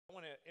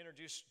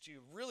introduce to you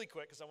really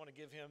quick because I want to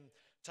give him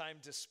time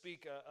to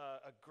speak.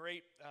 A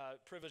great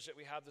privilege that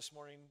we have this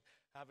morning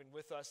having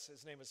with us.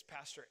 His name is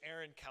Pastor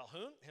Aaron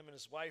Calhoun. Him and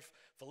his wife,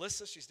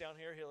 Felissa, she's down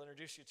here. He'll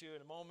introduce you to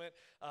in a moment.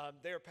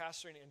 They are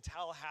pastoring in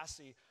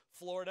Tallahassee,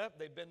 Florida.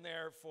 They've been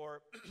there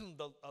for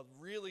a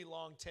really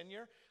long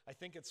tenure. I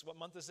think it's, what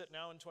month is it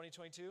now in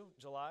 2022?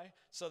 July.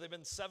 So they've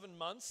been 7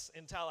 months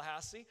in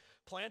Tallahassee,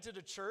 planted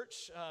a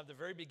church the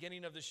very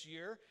beginning of this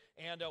year.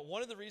 And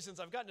one of the reasons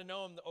I've gotten to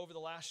know him over the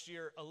last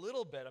year a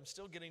little bit, I'm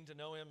still getting to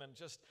know him and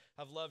just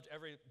have loved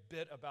every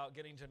bit about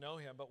getting to know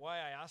him. But why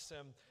I asked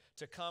him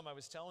to come, I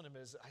was telling him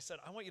is, I said,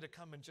 I want you to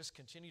come and just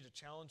continue to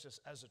challenge us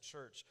as a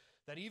church.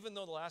 That even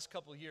though the last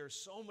couple of years,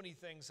 so many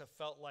things have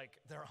felt like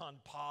they're on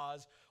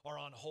pause or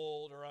on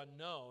hold or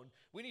unknown,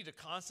 we need to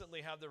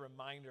constantly have the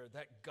reminder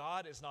that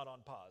God is not on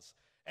pause.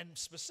 And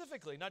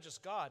specifically, not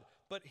just God,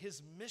 but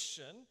his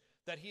mission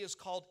that he has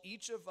called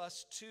each of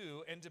us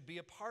to and to be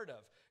a part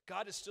of.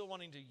 God is still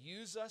wanting to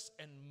use us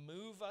and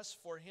move us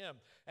for him.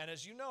 And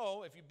as you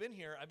know, if you've been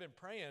here, I've been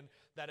praying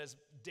that as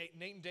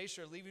Nate and Daisha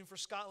are leaving for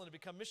Scotland to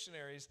become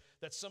missionaries,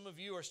 that some of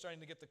you are starting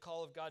to get the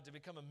call of God to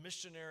become a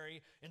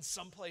missionary in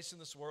some place in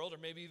this world, or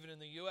maybe even in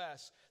the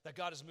U.S., that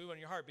God is moving on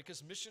your heart.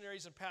 Because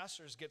missionaries and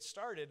pastors get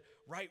started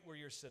right where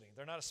you're sitting.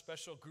 They're not a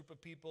special group of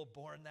people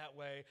born that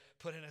way,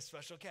 put in a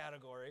special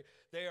category.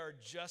 They are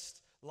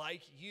just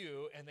like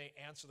you, and they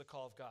answer the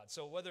call of God.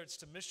 So whether it's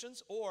to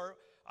missions, or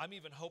I'm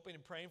even hoping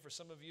and praying for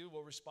some of you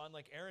will respond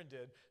like Aaron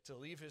did, to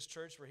leave his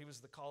church where he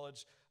was the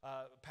college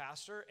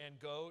pastor and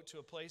go to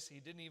a place he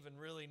didn't even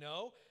really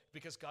know,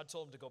 because God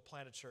told him to go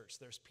plant a church.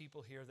 There's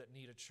people here that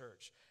need a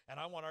church. And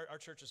I want our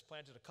church has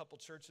planted a couple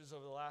churches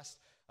over the last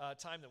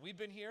time that we've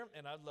been here,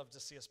 and I'd love to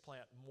see us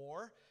plant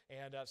more.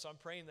 And so I'm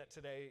praying that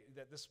today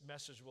that this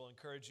message will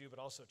encourage you, but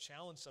also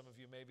challenge some of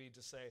you maybe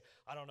to say,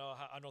 I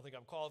don't think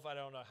I'm qualified,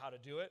 I don't know how to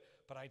do it,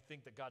 but I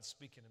think that God's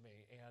speaking to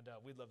me, and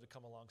we'd love to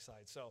come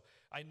alongside. So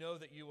I know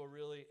that you will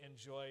really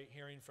enjoy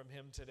hearing from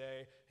him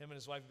today. Him and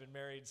his wife have been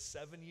married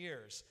 7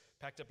 years,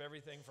 packed up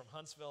everything from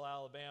Huntsville,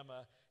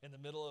 Alabama, in the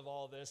middle of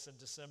all this in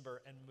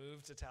December, and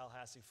moved to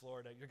Tallahassee,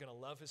 Florida. You're going to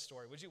love his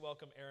story. Would you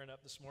welcome Aaron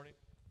up this morning?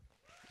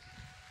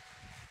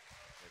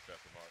 Hey,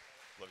 Pastor Mark.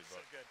 Love you, bud.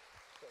 So good.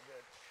 So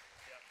good.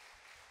 Yep.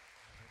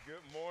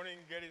 Good morning,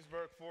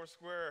 Gettysburg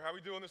Foursquare. How we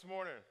doing this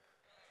morning?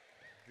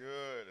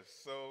 Good. It's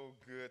so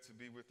good to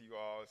be with you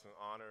all. It's an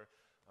honor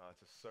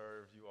to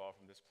serve you all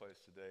from this place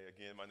today.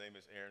 Again, my name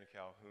is Aaron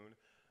Calhoun.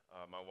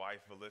 My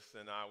wife,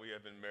 Felissa, and I, we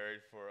have been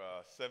married for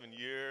 7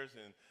 years,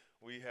 and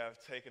we have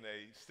taken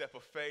a step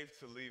of faith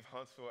to leave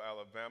Huntsville,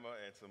 Alabama,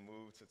 and to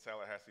move to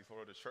Tallahassee,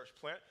 Florida, church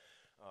plant,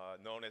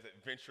 known as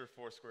Adventure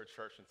Foursquare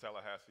Church in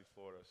Tallahassee,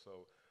 Florida.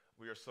 So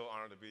we are so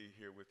honored to be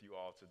here with you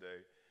all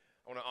today.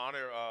 I want to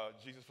honor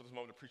Jesus for this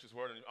moment to preach his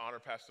word, and honor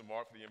Pastor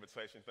Mark for the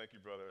invitation. Thank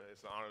you, brother.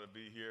 It's an honor to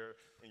be here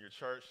in your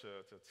church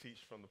to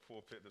teach from the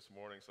pulpit this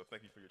morning, so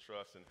thank you for your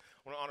trust. And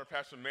I want to honor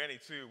Pastor Manny,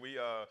 too. We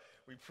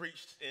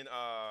preached in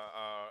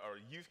our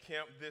youth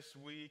camp this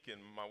week, and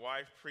my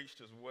wife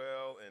preached as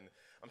well. And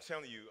I'm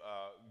telling you,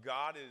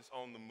 God is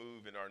on the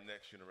move in our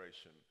next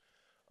generation.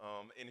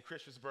 In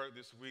Christiansburg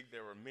this week,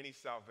 there were many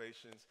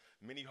salvations,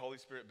 many Holy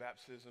Spirit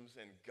baptisms,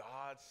 and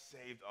God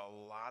saved a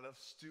lot of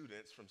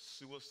students from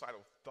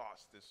suicidal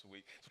thoughts this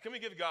week. So can we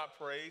give God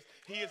praise?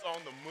 He is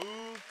on the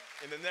move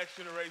in the next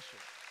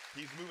generation.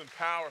 He's moving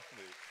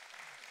powerfully.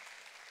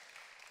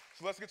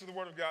 So let's get to the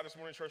Word of God this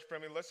morning, church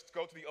family. Let's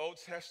go to the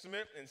Old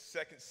Testament in 2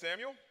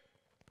 Samuel,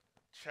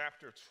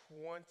 chapter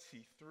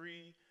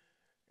 23,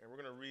 and we're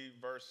going to read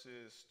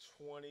verses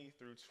 20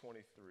 through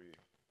 23.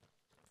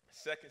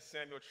 2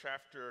 Samuel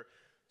chapter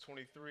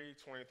 23, 20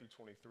 through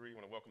 23. I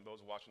want to welcome those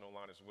watching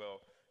online as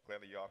well.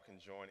 Glad that y'all can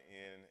join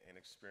in and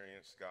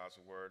experience God's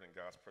word and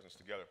God's presence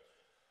together.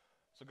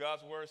 So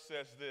God's word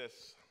says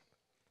this: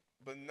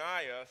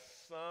 Benaiah,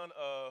 son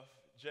of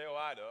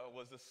Jehoiada,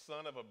 was the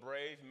son of a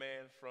brave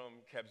man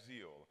from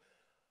Kabzeel,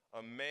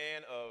 a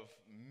man of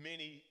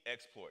many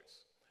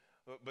exploits.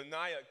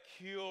 Benaiah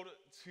killed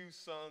 2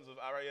 sons of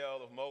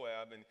Ariel of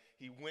Moab, and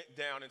he went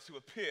down into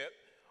a pit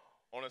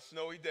on a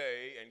snowy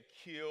day and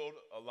killed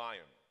a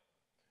lion.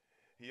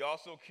 He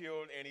also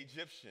killed an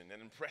Egyptian,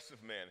 an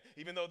impressive man.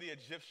 Even though the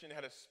Egyptian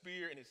had a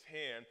spear in his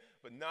hand,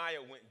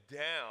 Benaiah went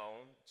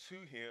down to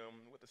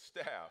him with a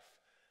staff,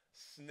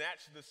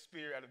 snatched the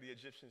spear out of the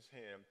Egyptian's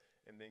hand,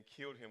 and then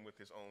killed him with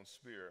his own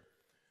spear.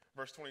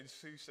 Verse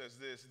 22 says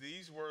this: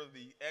 These were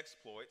the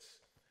exploits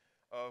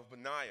of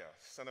Benaiah,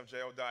 son of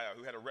Jehoiada,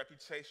 who had a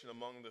reputation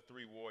among the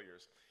 3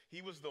 warriors.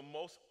 He was the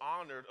most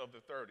honored of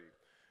the 30.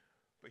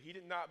 But he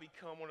did not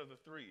become one of the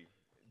 3.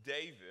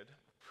 David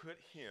put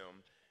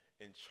him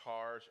in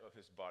charge of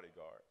his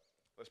bodyguard.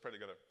 Let's pray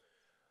together.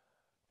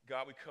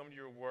 God, we come to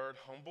your word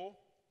humble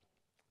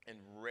and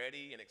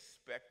ready and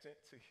expectant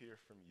to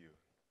hear from you.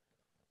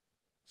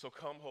 So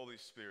come, Holy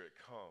Spirit,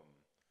 come.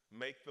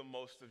 Make the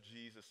most of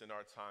Jesus in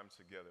our time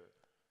together.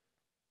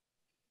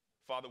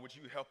 Father, would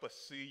you help us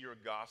see your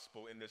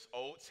gospel in this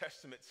Old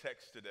Testament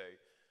text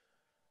today,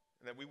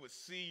 and that we would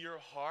see your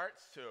heart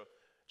to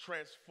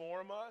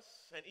transform us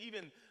and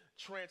even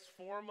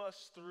transform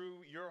us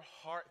through your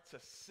heart to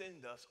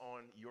send us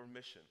on your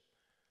mission.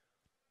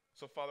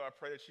 So, Father, I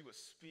pray that you would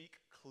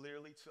speak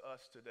clearly to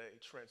us today,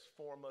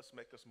 transform us,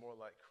 make us more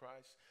like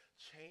Christ,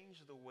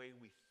 change the way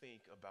we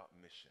think about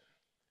mission.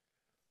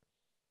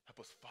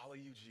 Help us follow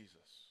you,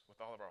 Jesus, with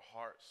all of our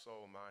heart,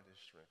 soul, mind, and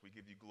strength. We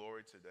give you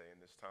glory today in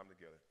this time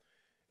together.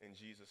 In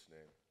Jesus'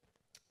 name,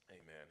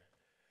 amen.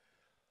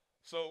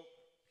 So,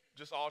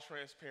 just all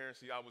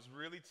transparency, I was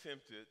really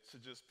tempted to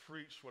just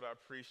preach what I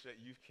preached at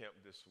youth camp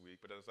this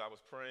week. But as I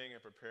was praying and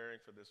preparing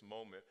for this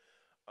moment,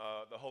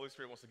 the Holy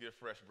Spirit wants to give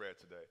fresh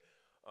bread today.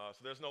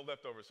 So there's no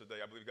leftovers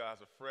today. I believe God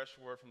has a fresh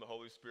word from the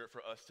Holy Spirit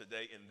for us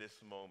today in this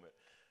moment.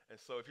 And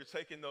so if you're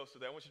taking notes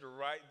today, I want you to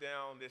write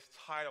down this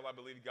title I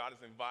believe God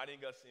is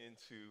inviting us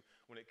into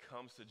when it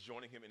comes to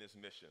joining him in his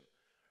mission.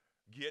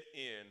 Get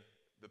in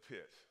the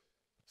pit.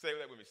 Say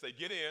that with me. Say,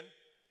 get in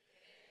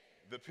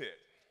the pit.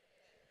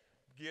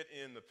 Get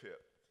in the pit.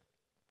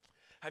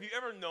 Have you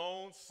ever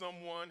known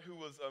someone who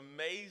was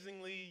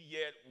amazingly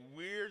yet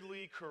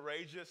weirdly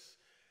courageous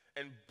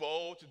and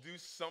bold to do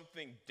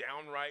something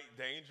downright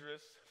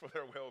dangerous for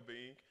their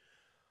well-being?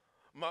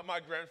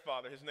 My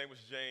grandfather, his name was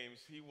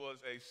James, he was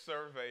a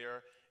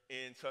surveyor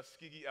in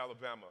Tuskegee,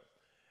 Alabama.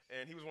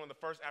 And he was one of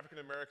the first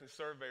African-American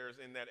surveyors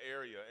in that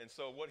area. And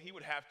so what he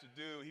would have to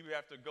do, he would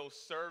have to go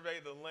survey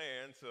the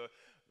land to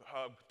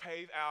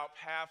pave out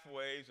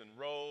pathways and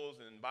roads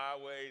and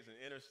byways and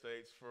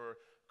interstates for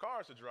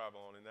cars to drive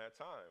on in that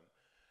time.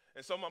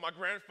 And so my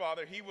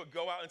grandfather, he would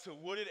go out into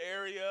wooded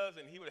areas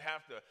and he would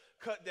have to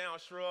cut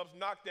down shrubs,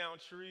 knock down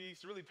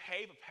trees to really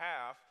pave a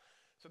path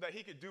so that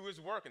he could do his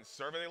work and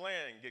survey the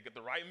land, get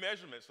the right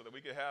measurements so that we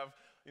could have,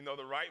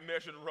 the right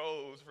measured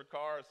roads for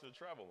cars to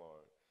travel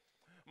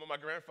on. My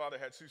grandfather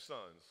had two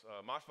sons,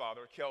 my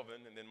father,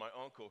 Kelvin, and then my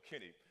uncle,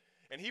 Kenny.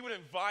 And he would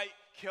invite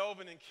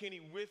Kelvin and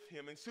Kenny with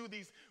him into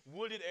these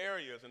wooded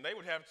areas. And they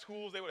would have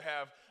tools. They would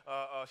have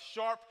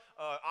sharp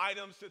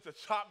items to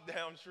chop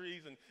down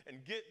trees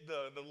and get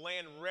the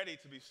land ready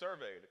to be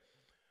surveyed.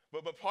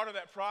 But part of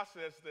that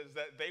process is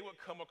that they would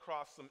come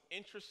across some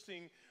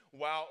interesting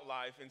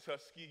wildlife in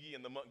Tuskegee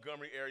and the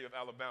Montgomery area of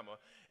Alabama.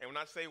 And when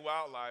I say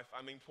wildlife,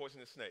 I mean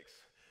poisonous snakes,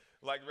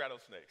 like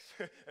rattlesnakes.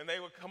 And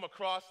they would come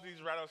across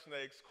these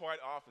rattlesnakes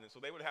quite often. And so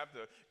they would have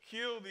to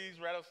kill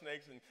these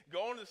rattlesnakes and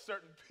go into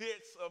certain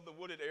pits of the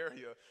wooded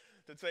area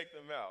to take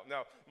them out.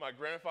 Now, my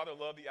grandfather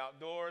loved the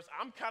outdoors.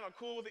 I'm kind of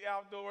cool with the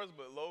outdoors,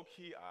 but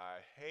low-key,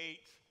 I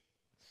hate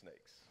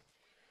snakes.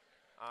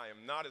 I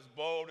am not as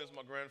bold as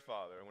my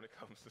grandfather when it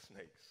comes to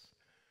snakes.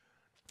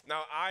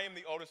 Now, I am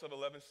the oldest of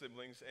 11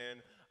 siblings,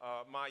 and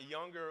my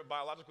younger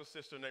biological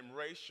sister named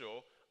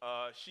Rachel,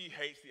 she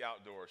hates the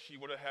outdoors. She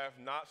would have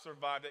not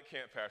survived at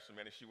camp, Pastor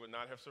Manny. She would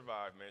not have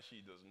survived, man.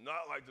 She does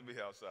not like to be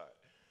outside.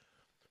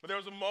 But there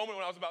was a moment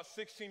when I was about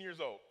 16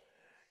 years old,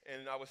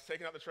 and I was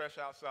taking out the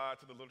trash outside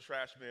to the little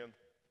trash bin,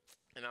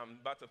 and I'm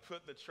about to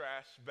put the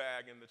trash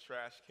bag in the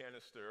trash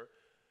canister,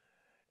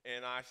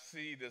 and I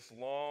see this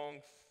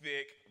long,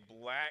 thick,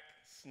 black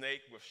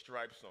snake with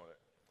stripes on it.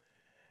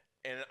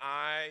 And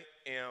I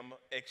am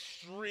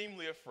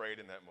extremely afraid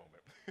in that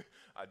moment.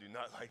 I do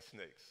not like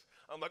snakes.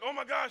 I'm like, oh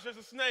my gosh, there's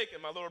a snake.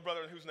 And my little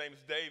brother, whose name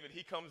is David, he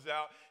comes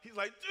out. He's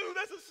like, dude,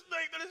 that's a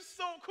snake. That is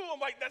so cool.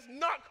 I'm like, that's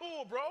not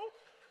cool, bro.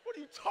 What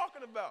are you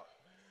talking about?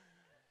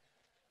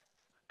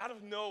 Out of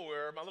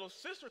nowhere, my little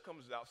sister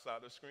comes outside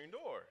the screen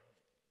door.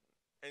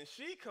 And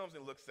she comes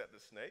and looks at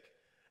the snake.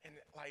 And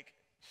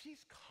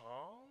she's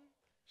calm.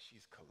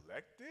 She's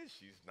collected.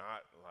 She's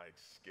not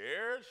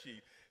scared.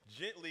 She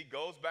gently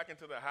goes back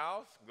into the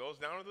house, goes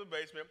down to the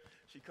basement.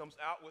 She comes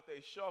out with a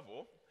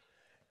shovel,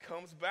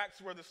 comes back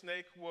to where the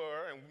snake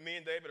were, and me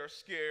and David are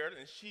scared,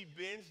 and she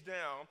bends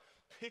down,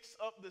 picks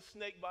up the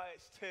snake by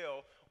its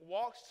tail,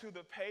 walks to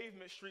the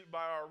pavement street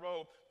by our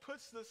road,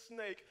 puts the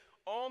snake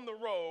on the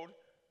road,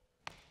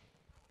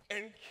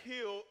 and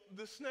killed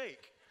the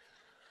snake.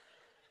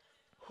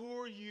 Who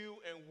are you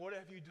and what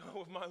have you done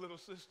with my little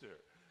sister?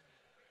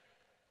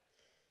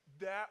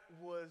 That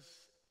was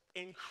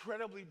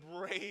incredibly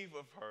brave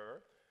of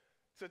her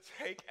to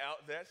take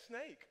out that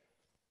snake.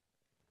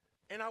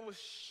 And I was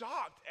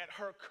shocked at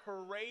her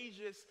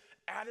courageous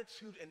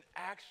attitude and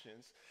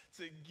actions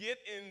to get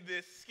in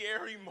this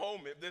scary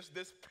moment,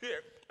 this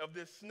pit of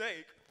this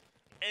snake,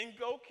 and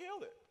go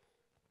kill it.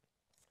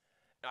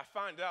 And I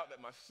find out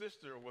that my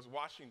sister was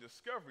watching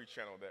Discovery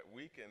Channel that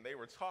week, and they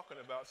were talking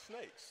about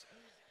snakes.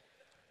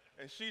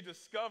 And she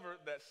discovered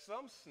that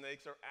some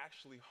snakes are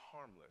actually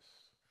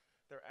harmless.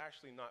 They're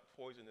actually not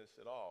poisonous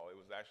at all. It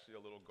was actually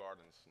a little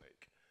garden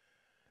snake.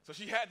 So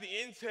she had the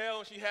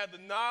intel, and she had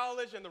the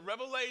knowledge and the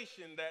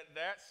revelation that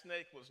that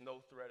snake was no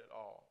threat at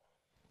all.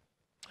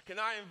 Can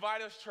I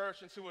invite us,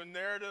 church, into a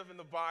narrative in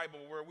the Bible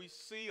where we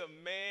see a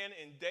man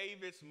in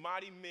David's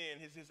mighty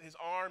men, his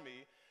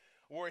army,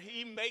 where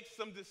he makes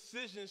some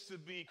decisions to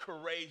be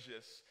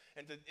courageous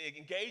and to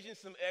engage in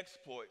some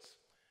exploits.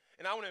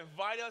 And I want to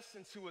invite us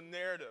into a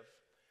narrative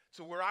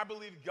to where I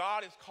believe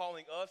God is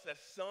calling us as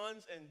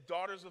sons and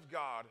daughters of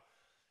God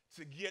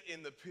to get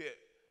in the pit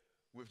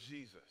with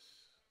Jesus.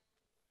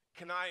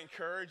 Can I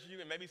encourage you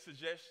and maybe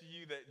suggest to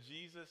you that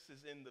Jesus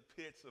is in the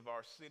pits of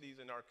our cities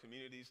and our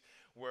communities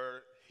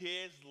where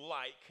his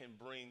light can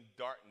bring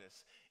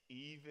darkness,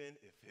 even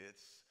if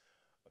it's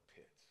a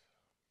pit.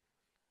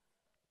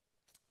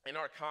 In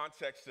our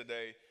context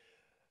today,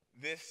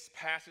 this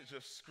passage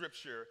of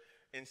scripture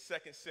in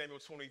 2 Samuel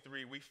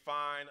 23, we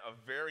find a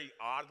very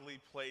oddly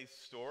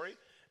placed story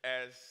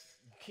as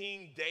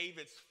King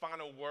David's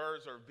final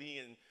words are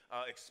being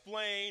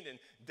explained, and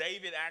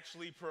David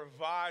actually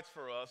provides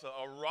for us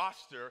a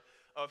roster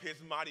of his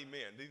mighty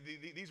men.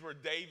 These were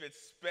David's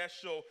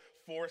special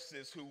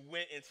forces who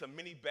went into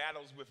many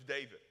battles with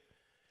David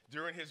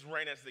during his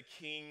reign as the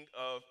king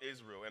of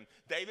Israel. And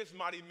David's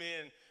mighty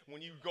men,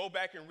 when you go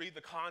back and read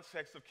the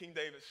context of King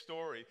David's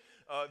story,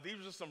 these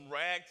were just some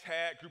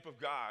ragtag group of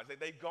guys.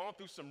 They've gone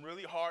through some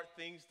really hard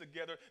things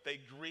together. They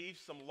grieved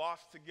some loss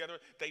together.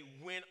 They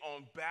went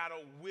on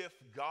battle with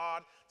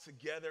God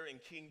together in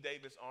King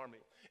David's army.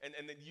 And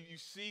then you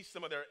see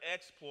some of their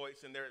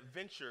exploits and their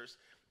adventures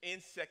in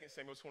 2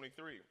 Samuel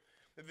 23.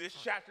 This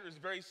chapter is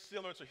very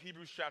similar to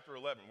Hebrews chapter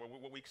 11,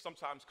 what we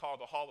sometimes call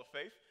the Hall of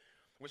Faith,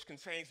 which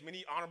contains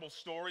many honorable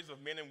stories of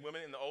men and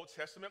women in the Old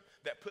Testament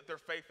that put their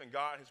faith in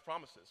God and his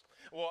promises.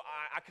 Well,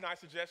 I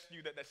suggest to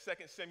you that 2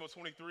 Samuel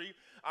 23,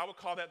 I would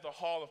call that the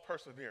Hall of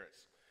Perseverance.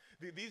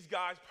 These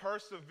guys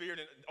persevered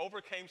and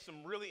overcame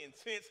some really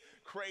intense,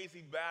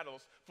 crazy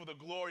battles for the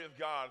glory of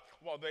God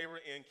while they were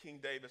in King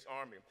David's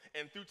army.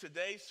 And through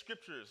today's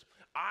scriptures,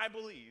 I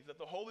believe that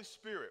the Holy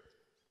Spirit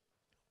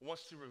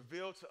wants to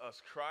reveal to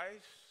us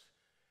Christ,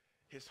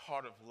 his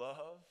heart of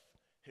love,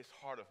 his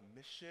heart of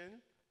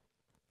mission,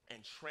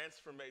 and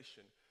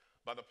transformation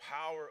by the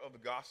power of the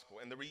gospel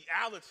and the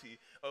reality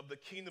of the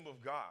kingdom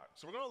of God.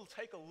 So we're going to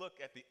take a look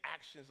at the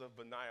actions of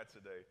Benaiah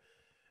today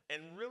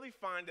and really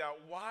find out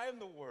why in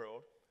the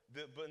world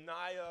did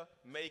Benaiah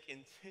make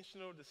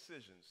intentional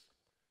decisions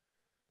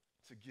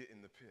to get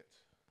in the pit.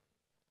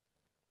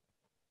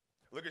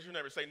 Look at your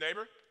neighbor. Say,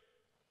 neighbor,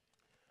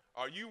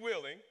 are you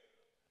willing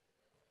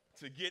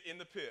to get in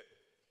the pit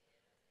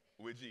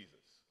with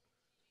Jesus?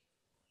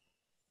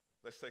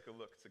 Let's take a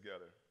look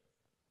together.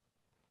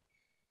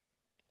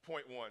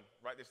 Point one,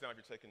 write this down if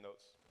you're taking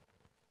notes.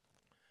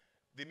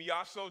 The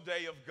Miyaso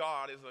Day of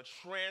God is a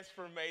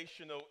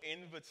transformational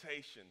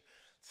invitation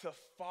to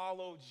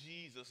follow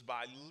Jesus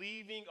by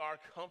leaving our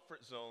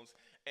comfort zones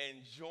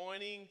and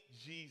joining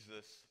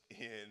Jesus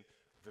in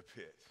the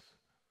pit.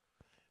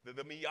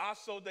 The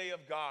Miyaso Day of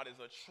God is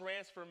a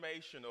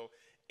transformational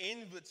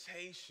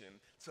invitation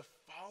to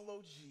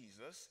follow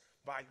Jesus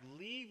by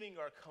leaving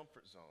our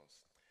comfort zones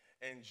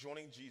and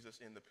joining Jesus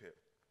in the pit.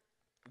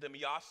 The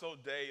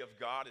Miyaso Day of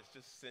God is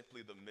just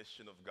simply the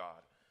mission of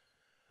God.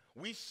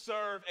 We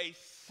serve a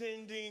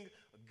sending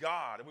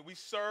God. We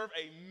serve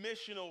a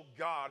missional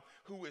God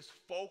who is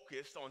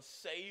focused on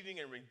saving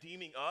and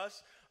redeeming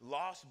us,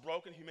 lost,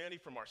 broken humanity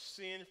from our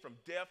sin, from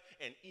death,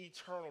 and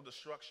eternal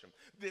destruction.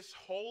 This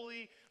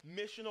holy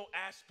missional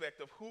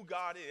aspect of who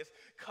God is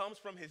comes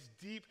from his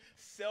deep,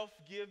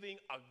 self-giving,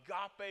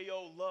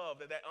 agapeo love,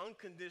 that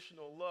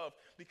unconditional love.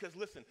 Because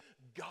listen,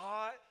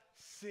 God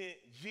sent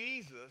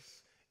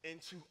Jesus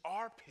into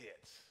our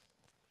pit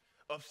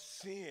of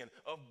sin,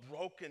 of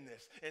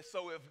brokenness. And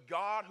so if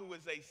God, who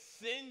is a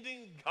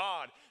sending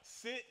God,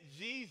 sent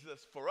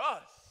Jesus for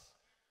us,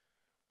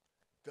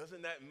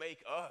 doesn't that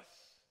make us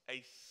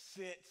a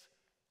sent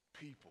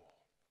people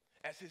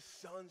as his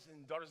sons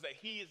and daughters that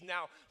he is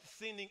now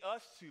sending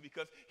us to?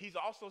 Because he's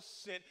also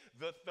sent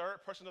the third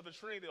person of the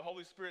Trinity, the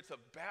Holy Spirit, to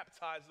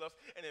baptize us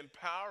and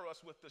empower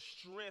us with the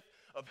strength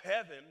of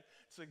heaven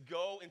to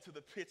go into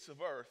the pits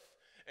of earth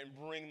and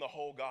bring the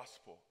whole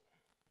gospel.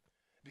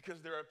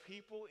 Because there are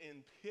people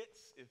in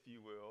pits, if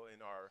you will,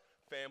 in our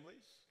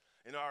families,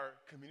 in our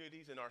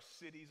communities, in our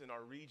cities, in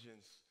our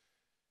regions.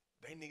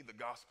 They need the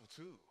gospel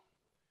too.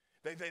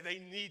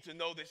 They need to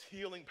know this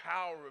healing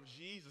power of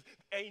Jesus.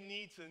 They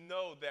need to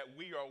know that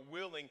we are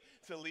willing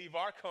to leave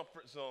our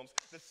comfort zones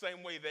the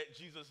same way that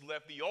Jesus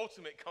left the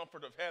ultimate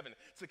comfort of heaven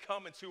to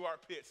come into our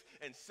pits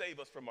and save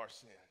us from our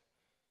sin.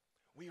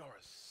 We are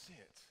a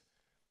sent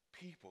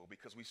people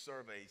because we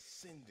serve a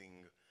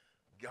sending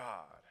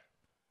God.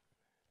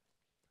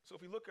 So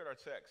if we look at our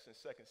text in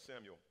 2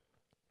 Samuel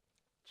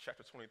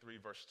chapter 23,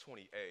 verse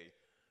 20a,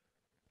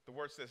 the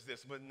word says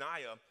this: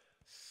 Benaiah,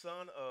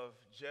 son of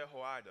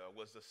Jehoiada,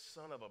 was the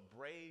son of a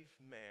brave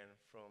man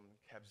from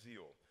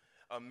Kabzeel,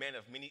 a man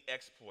of many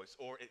exploits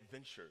or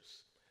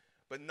adventures.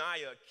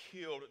 Benaiah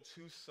killed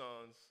 2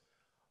 sons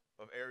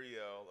of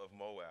Ariel of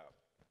Moab.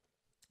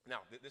 Now,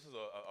 this is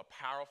a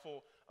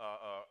powerful,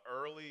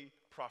 early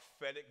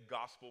prophetic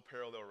gospel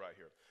parallel right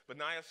here.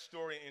 Benaiah's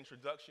story and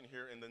introduction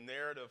here in the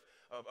narrative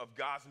of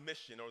God's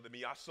mission, or the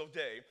Miyaso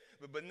Day,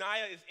 but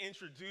Benaiah is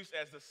introduced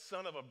as the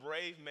son of a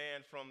brave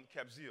man from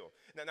Kabzeel.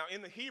 Now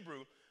in the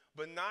Hebrew,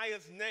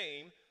 Benaiah's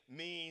name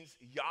means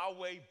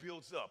Yahweh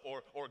builds up,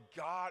 or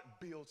God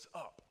builds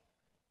up.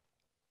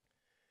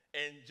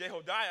 And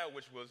Jehoiada,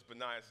 which was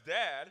Benaiah's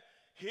dad,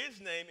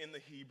 his name in the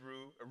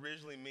Hebrew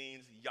originally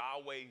means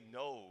Yahweh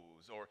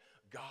knows, or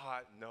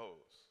God knows.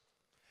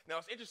 Now,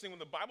 it's interesting when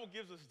the Bible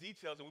gives us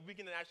details and we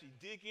begin to actually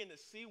dig in to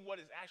see what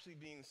is actually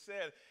being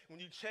said.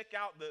 When you check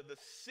out the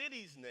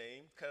city's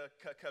name,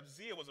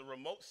 Kabzia was a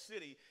remote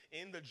city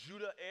in the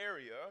Judah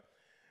area.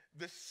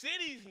 The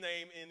city's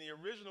name in the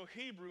original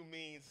Hebrew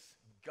means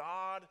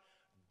God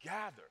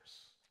gathers.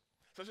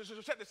 So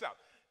check this out.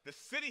 The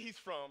city he's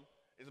from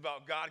is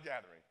about God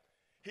gathering.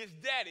 His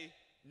daddy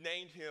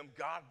named him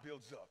God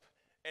builds up.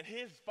 And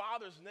his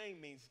father's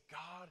name means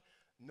God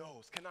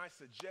knows. Can I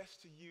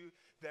suggest to you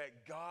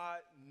that God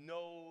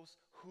knows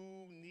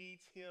who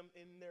needs him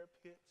in their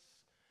pits,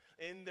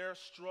 in their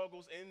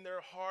struggles, in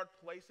their hard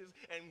places,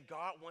 and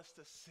God wants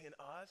to send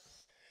us,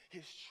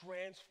 his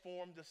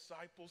transformed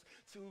disciples,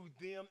 to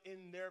them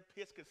in their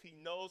pits because he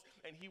knows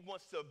and he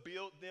wants to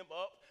build them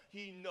up.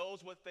 He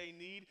knows what they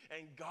need,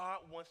 and God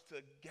wants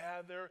to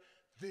gather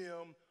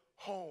them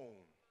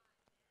home.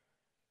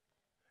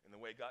 And the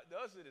way God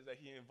does it is that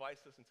he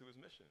invites us into his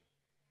mission,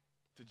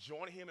 to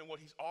join him in what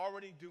he's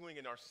already doing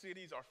in our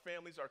cities, our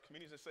families, our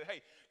communities, and say,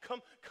 hey,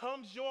 come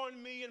join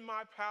me in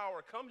my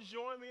power. Come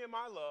join me in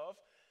my love,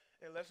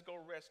 and let's go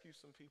rescue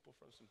some people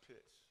from some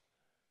pits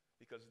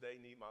because they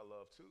need my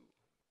love too.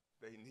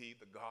 They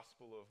need the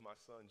gospel of my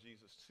son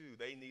Jesus too.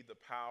 They need the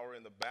power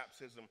and the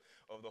baptism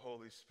of the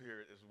Holy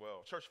Spirit as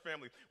well. Church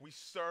family, we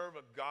serve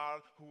a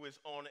God who is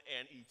on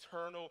an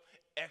eternal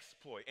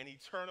exploit, an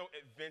eternal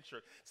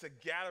adventure to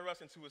gather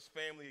us into his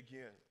family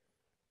again,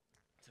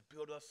 to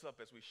build us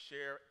up as we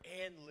share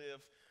and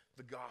live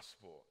the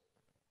gospel.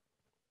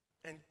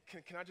 And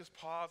can I just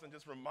pause and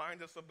just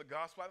remind us of the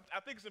gospel? I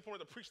think it's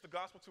important to preach the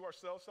gospel to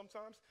ourselves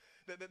sometimes,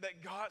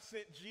 that God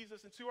sent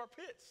Jesus into our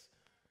pits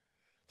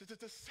to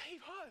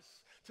save us,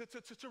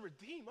 to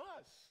redeem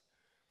us.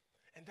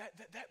 And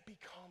that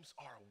becomes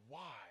our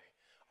why,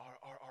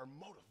 our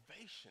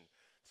motivation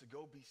to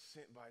go be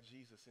sent by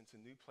Jesus into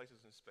new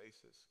places and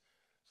spaces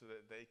so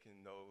that they can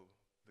know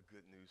the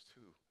good news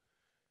too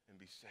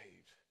and be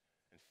saved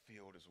and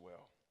filled as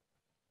well.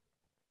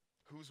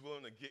 Who's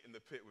willing to get in the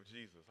pit with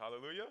Jesus?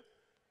 Hallelujah.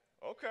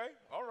 Okay,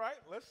 all right,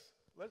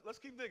 let's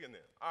keep digging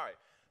then. All right,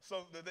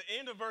 so the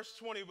end of verse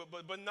 20,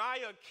 but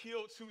Benaiah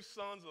killed two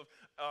sons of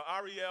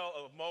Ariel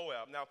of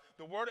Moab. Now,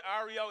 the word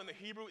Ariel in the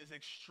Hebrew is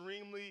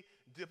extremely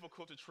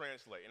difficult to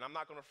translate, and I'm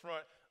not going to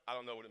front, I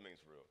don't know what it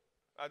means for real.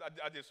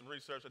 I did some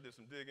research, I did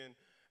some digging,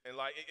 and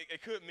like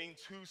it could mean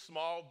two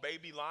small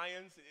baby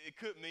lions. It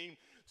could mean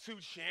two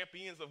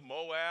champions of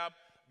Moab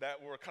that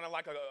were kind of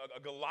like a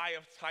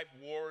Goliath-type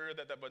warrior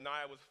that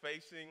Benaiah was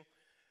facing.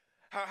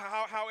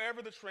 However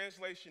the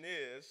translation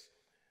is,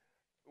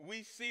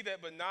 we see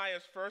that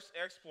Benaiah's first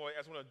exploit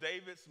as one of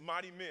David's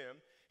mighty men,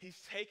 he's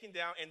taking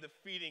down and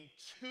defeating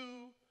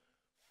two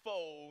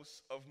foes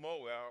of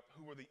Moab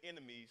who were the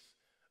enemies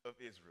of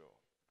Israel.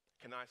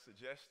 Can I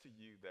suggest to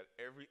you that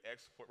every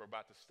exploit we're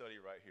about to study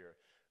right here,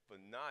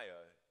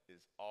 Benaiah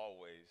is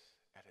always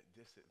at a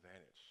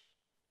disadvantage.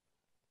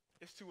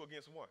 It's 2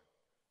 against 1.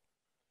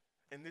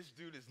 And this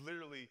dude is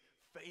literally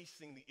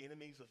facing the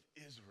enemies of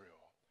Israel.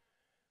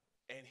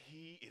 And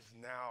he is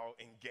now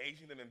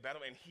engaging them in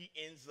battle, and he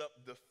ends up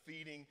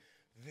defeating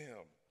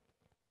them.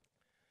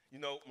 You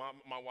know,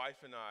 my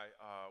wife and I,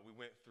 we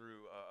went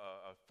through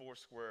a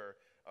Foursquare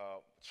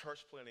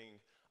church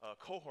planting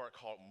cohort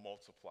called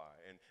Multiply.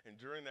 And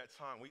during that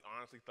time, we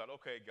honestly thought,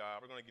 okay, God,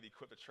 we're going to get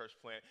equipped to church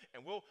plant,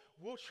 and we'll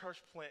church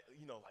plant,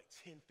 like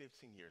 10,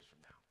 15 years from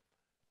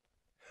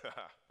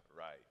now.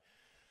 Right.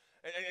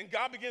 And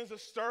God begins to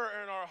stir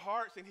in our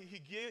hearts, and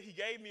he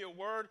gave me a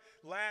word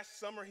last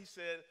summer. He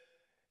said,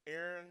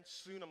 Aaron,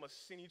 soon I'm going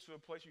to send you to a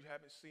place you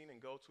haven't seen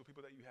and go to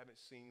people that you haven't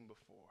seen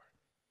before.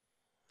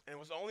 And it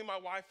was only my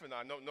wife and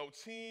I, no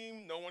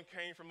team, no one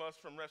came from us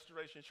from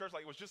Restoration Church.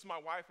 Like, it was just my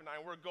wife and I,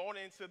 and we're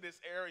going into this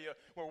area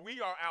where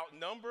we are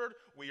outnumbered,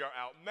 we are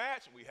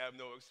outmatched, we have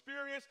no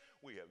experience,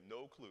 we have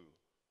no clue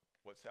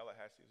what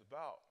Tallahassee is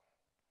about.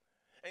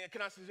 And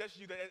can I suggest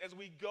to you that as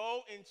we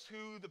go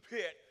into the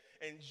pit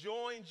and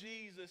join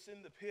Jesus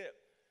in the pit,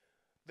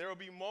 there will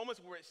be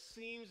moments where it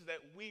seems that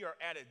we are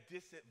at a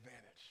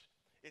disadvantage.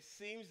 It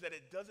seems that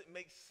it doesn't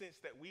make sense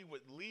that we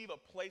would leave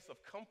a place of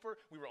comfort.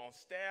 We were on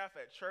staff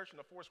at church in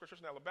the Foursquare Church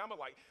in Alabama.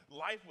 Like,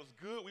 life was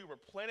good. We were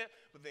planted.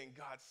 But then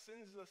God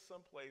sends us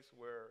someplace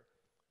where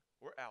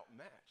we're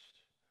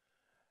outmatched.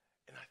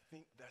 And I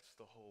think that's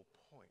the whole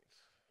point.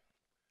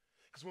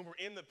 Because when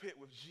we're in the pit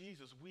with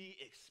Jesus, we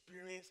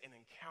experience and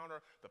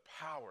encounter the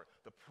power,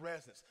 the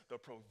presence, the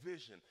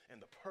provision,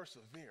 and the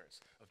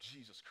perseverance of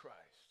Jesus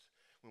Christ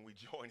when we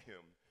join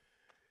him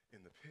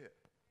in the pit.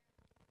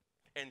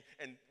 And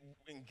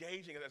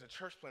engaging as a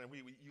church planter,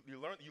 you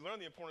learn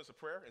the importance of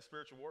prayer and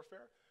spiritual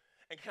warfare.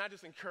 And can I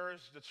just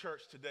encourage the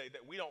church today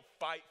that we don't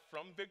fight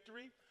from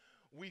victory,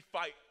 we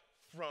fight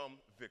from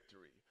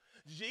victory.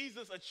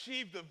 Jesus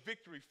achieved the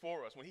victory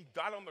for us when he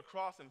died on the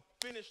cross and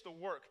finished the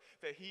work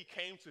that he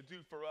came to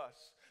do for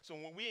us. So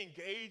when we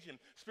engage in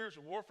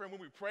spiritual warfare,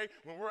 when we pray,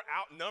 when we're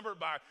outnumbered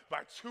by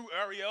 2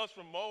 Ariels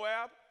from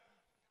Moab,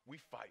 We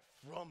fight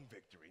from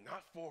victory,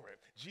 not for it.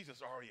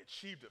 Jesus already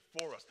achieved it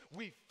for us.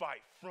 We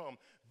fight from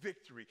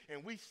victory,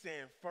 and we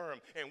stand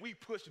firm, and we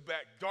push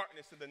back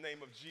darkness in the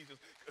name of Jesus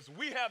because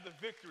we have the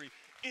victory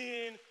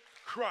in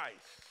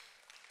Christ.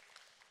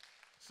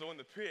 So in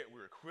the pit,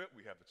 we're equipped.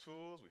 We have the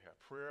tools. We have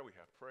prayer. We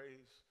have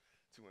praise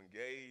to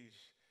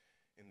engage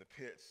in the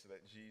pits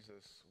that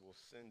Jesus will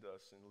send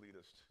us and lead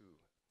us to.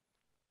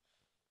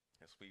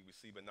 As we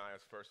see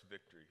Benaiah's first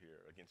victory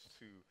here against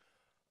two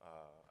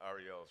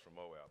Ariels from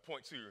Moab.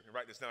 Point two, you can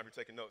write this down if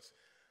you're taking notes.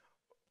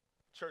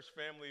 Church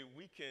family,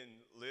 we can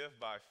live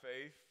by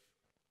faith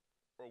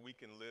or we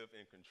can live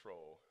in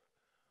control,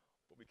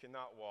 but we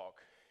cannot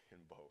walk in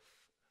both.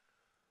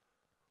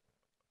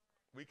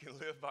 We can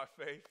live by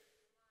faith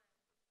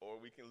or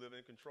we can live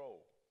in control,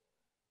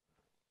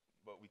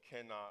 but we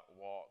cannot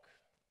walk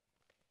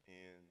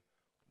in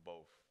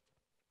both.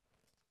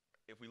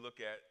 If we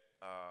look at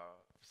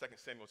 2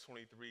 Samuel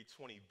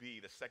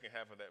 23:20b, the second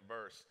half of that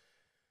verse,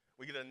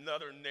 we get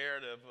another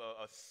narrative,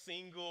 a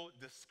single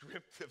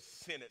descriptive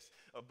sentence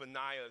of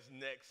Benaiah's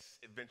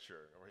next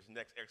adventure or his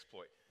next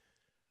exploit.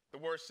 The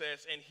word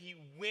says, and he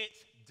went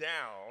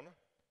down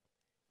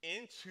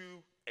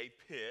into a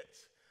pit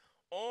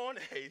on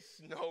a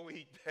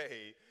snowy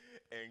day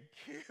and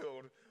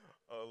killed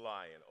a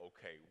lion.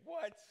 Okay,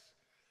 what?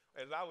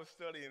 As I was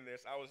studying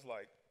this, I was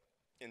like,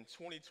 in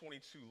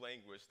 2022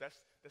 language, that's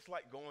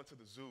like going to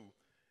the zoo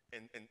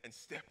and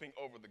stepping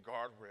over the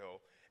guardrail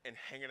and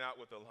hanging out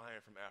with a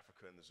lion from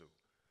Africa in the zoo.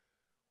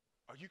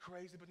 Are you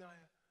crazy,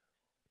 Benaiah?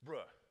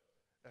 Bruh,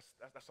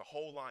 that's a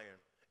whole lion.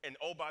 And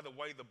oh, by the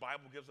way, the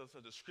Bible gives us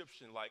a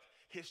description like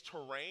his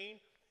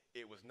terrain,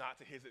 it was not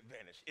to his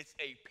advantage. It's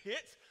a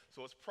pit,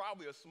 so it's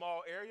probably a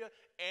small area,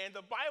 and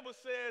the Bible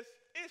says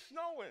it's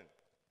snowing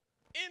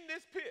in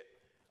this pit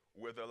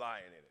with a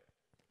lion in it.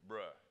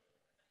 Bruh.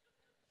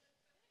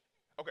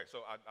 Okay,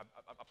 so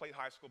I played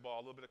high school ball,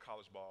 a little bit of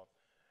college ball,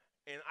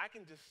 and I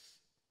can just,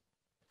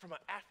 from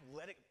an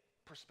athletic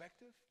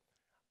perspective,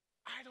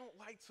 I don't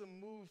like to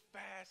move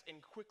fast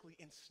and quickly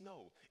in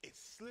snow. It's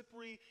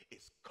slippery,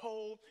 it's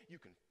cold, you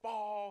can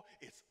fall,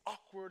 it's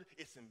awkward,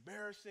 it's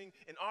embarrassing,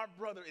 and our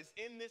brother is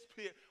in this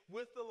pit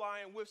with the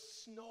lion with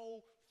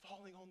snow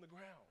falling on the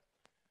ground.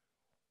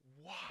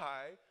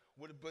 Why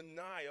would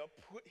Benaiah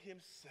put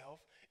himself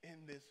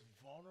in this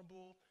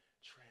vulnerable,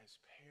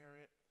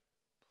 transparent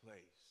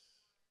place?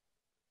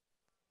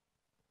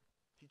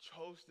 He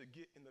chose to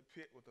get in the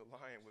pit with the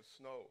lion with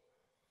snow.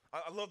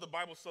 I love the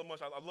Bible so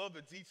much. I love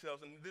the details.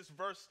 And this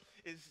verse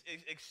is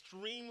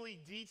extremely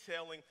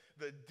detailing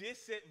the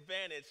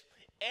disadvantaged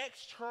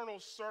external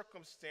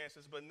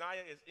circumstances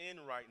Benaiah is in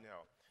right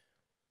now.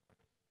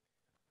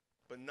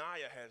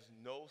 Benaiah has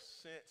no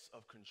sense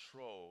of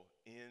control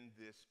in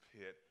this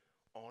pit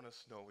on a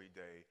snowy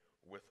day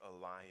with a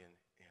lion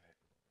in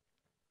it.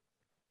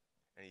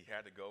 And he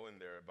had to go in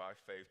there by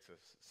faith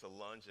to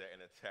lunge at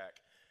and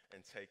attack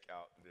and take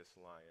out this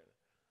lion.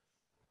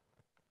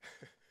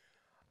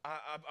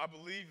 I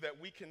believe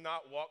that we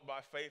cannot walk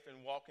by faith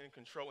and walk in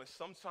control. And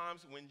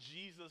sometimes when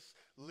Jesus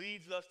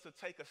leads us to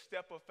take a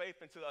step of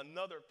faith into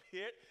another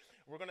pit,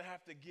 we're going to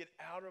have to get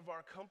out of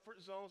our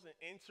comfort zones and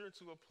enter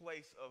into a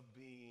place of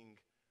being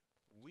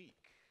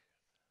weak.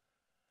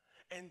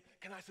 And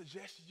can I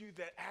suggest to you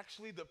that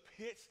actually the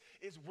pits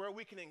is where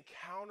we can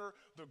encounter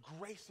the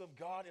grace of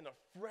God in a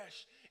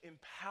fresh,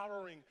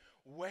 empowering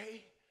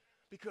way?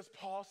 Because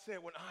Paul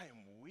said, when I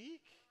am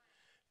weak,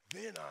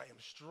 then I am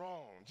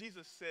strong.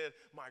 Jesus said,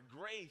 my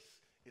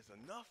grace is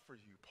enough for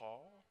you,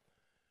 Paul,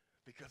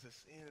 because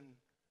it's in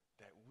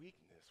that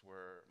weakness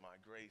where my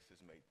grace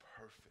is made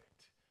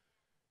perfect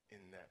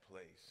in that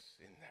place,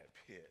 in that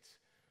pit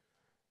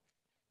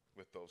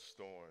with those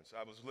thorns.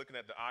 I was looking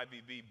at the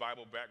IBB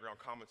Bible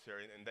background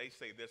commentary, and they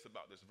say this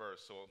about this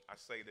verse. So I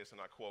say this and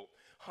I quote,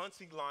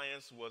 hunting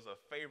lions was a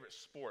favorite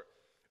sport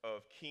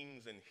of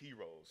kings and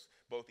heroes.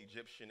 Both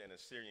Egyptian and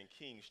Assyrian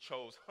kings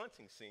chose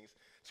hunting scenes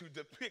to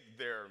depict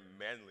their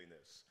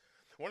manliness.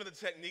 One of the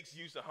techniques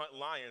used to hunt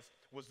lions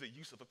was the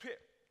use of a pit.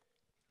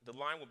 The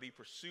lion would be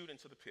pursued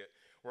into the pit,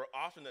 where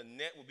often a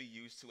net would be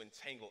used to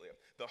entangle it.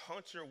 The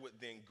hunter would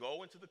then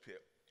go into the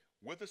pit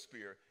with a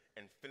spear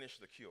and finish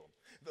the kill.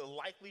 The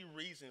likely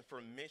reason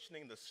for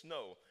mentioning the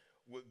snow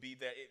would be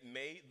that it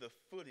made the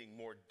footing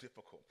more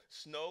difficult.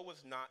 Snow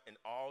was not an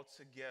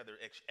altogether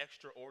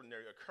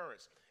extraordinary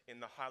occurrence in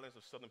the highlands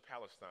of southern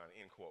Palestine,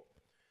 end quote.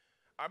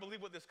 I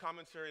believe what this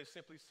commentary is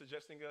simply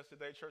suggesting to us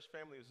today, church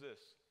family, is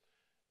this.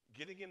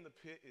 Getting in the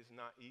pit is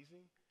not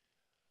easy,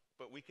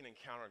 but we can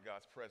encounter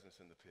God's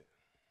presence in the pit.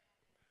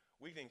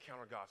 We can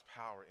encounter God's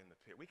power in the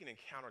pit. We can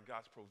encounter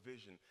God's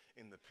provision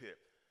in the pit.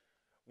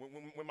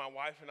 When my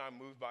wife and I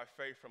moved by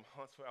faith from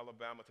Huntsville,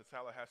 Alabama to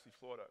Tallahassee,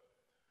 Florida,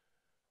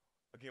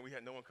 again, we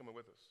had no one coming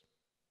with us.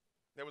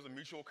 There was a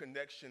mutual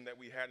connection that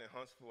we had in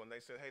Huntsville, and they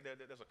said, hey,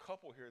 there's a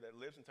couple here that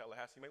lives in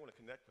Tallahassee. You may want to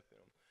connect with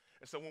them.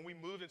 And so when we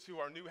moved into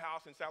our new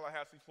house in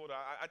Tallahassee, Florida,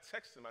 I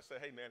texted him. I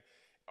said, hey, man,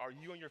 are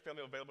you and your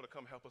family available to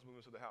come help us move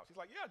into the house? He's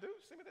like, yeah, dude,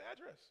 send me the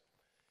address.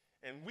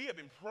 And we have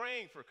been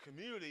praying for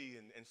community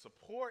and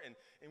support, and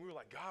we were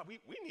like, God, we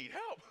need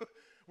help.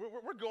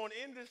 we're going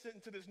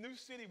into this new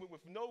city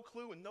with no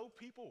clue and no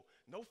people,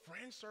 no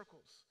friend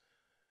circles.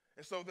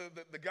 And so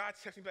the guy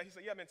texted me back. He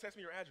said, yeah, man, text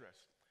me your address.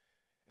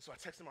 And so I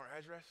texted him our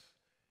address.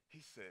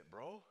 He said,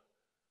 bro,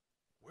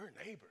 we're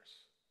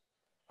neighbors.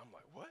 I'm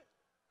like, what?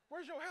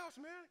 Where's your house,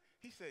 man?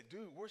 He said,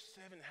 dude, we're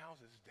 7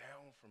 houses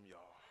down from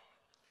y'all.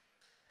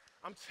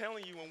 I'm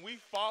telling you, when we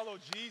follow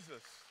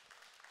Jesus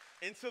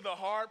into the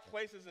hard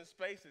places and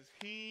spaces,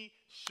 he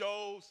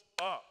shows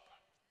up.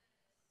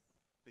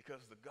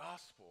 Because the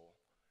gospel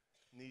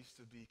needs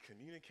to be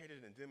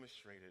communicated and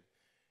demonstrated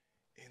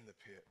in the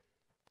pit.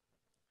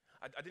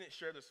 I didn't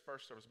share this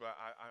first service, but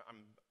I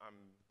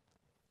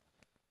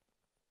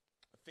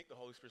think the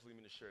Holy Spirit's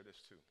leading me to share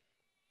this too.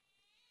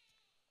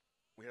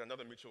 We had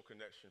another mutual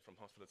connection from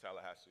Huntsville to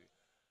Tallahassee.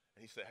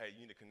 And he said, hey,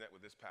 you need to connect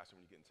with this pastor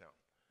when you get in town.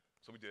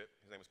 So we did.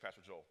 His name was Pastor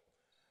Joel.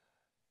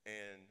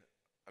 And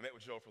I met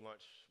with Joel for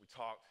lunch. We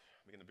talked,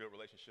 began to build a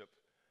relationship.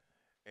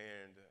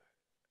 And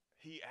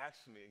he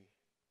asked me,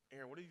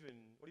 Aaron, what have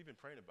you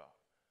been praying about?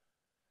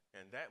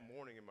 And that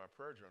morning in my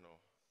prayer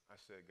journal, I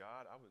said,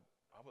 God, I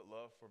would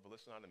love for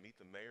Valissa and I to meet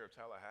the mayor of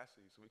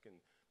Tallahassee so we can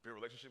build a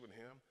relationship with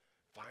him,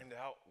 find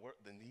out what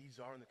the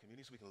needs are in the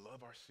community so we can love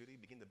our city,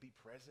 begin to be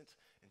present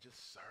and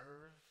just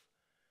serve.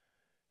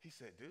 He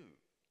said, dude,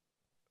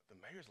 the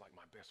mayor's like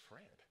my best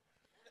friend.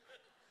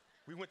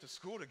 We went to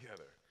school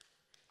together.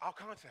 I'll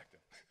contact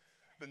him.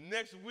 The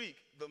next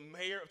week, the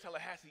mayor of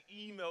Tallahassee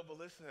emailed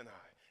Valissa and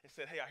I and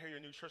said, hey, I hear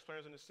you're new church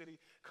planners in the city.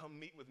 Come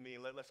meet with me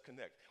and let's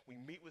connect. We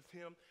meet with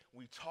him,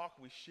 we talk,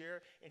 we share,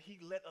 and he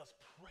let us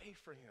pray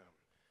for him.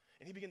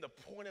 And he began to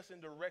point us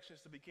in directions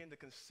to begin to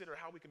consider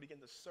how we can begin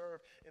to serve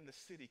in the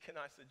city. Can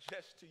I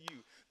suggest to you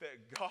that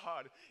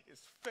God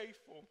is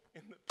faithful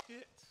in the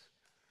pit?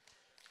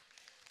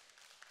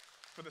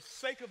 For the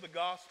sake of the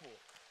gospel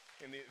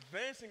and the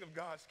advancing of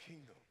God's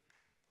kingdom.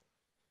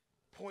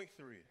 Point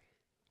 3.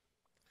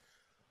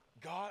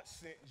 God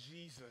sent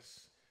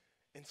Jesus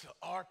into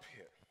our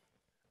pit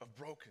of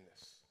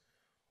brokenness.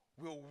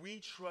 Will we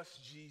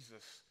trust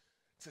Jesus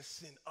to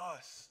send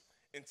us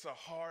into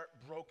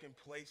heartbroken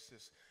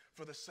places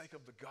for the sake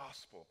of the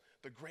gospel,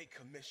 the Great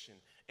Commission,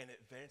 and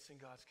advancing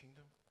God's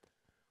kingdom?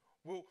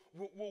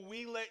 Will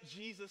we let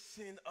Jesus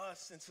send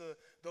us into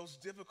those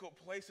difficult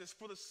places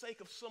for the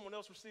sake of someone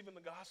else receiving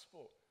the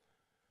gospel?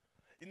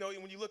 You know,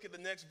 when you look at the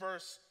next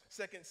verse,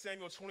 2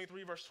 Samuel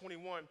 23, verse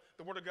 21,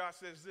 the word of God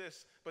says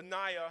this,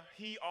 Benaiah,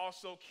 he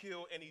also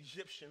killed an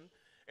Egyptian,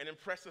 an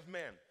impressive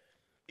man.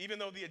 Even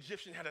though the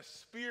Egyptian had a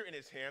spear in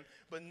his hand,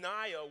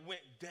 Benaiah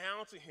went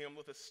down to him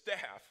with a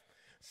staff,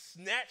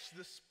 snatched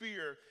the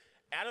spear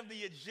out of the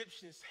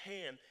Egyptian's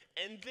hand,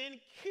 and then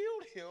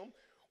killed him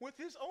with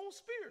his own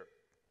spear.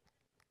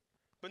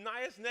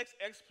 Benaiah's next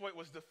exploit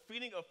was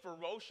defeating a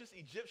ferocious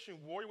Egyptian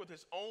warrior with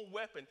his own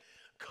weapon,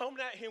 coming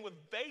at him with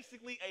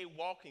basically a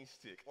walking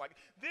stick. Like,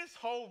 this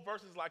whole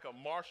verse is like a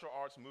martial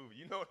arts movie.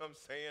 You know what I'm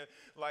saying?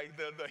 Like,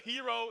 the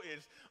hero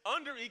is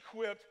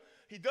under-equipped.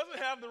 He doesn't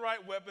have the right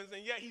weapons,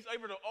 and yet he's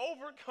able to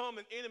overcome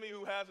an enemy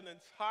who has an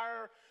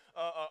entire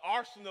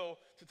arsenal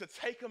to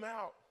take him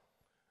out.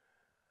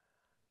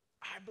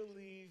 I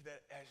believe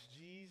that as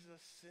Jesus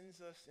sends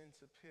us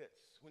into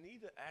pits, we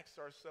need to ask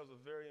ourselves a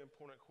very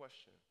important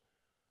question.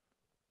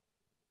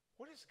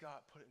 What has God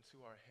put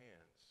into our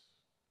hands?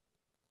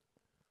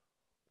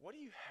 What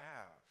do you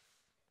have?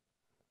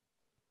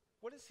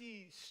 What is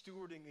he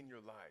stewarding in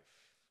your life?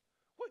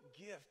 What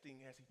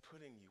gifting has he put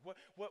in you?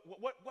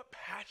 What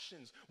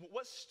passions,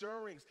 what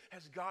stirrings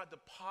has God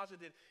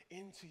deposited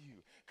into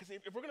you? Because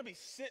if we're going to be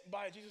sent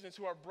by Jesus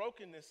into our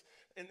brokenness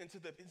and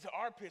into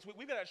our pits,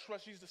 we've got to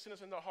trust Jesus to send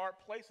us into hard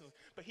places.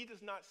 But he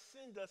does not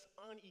send us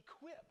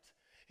unequipped.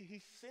 He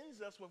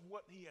sends us with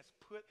what he has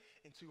put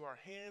into our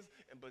hands.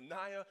 And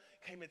Benaiah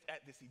came at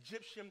this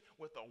Egyptian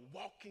with a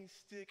walking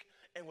stick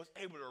and was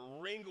able to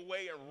wring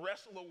away and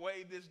wrestle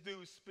away this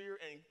dude's spear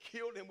and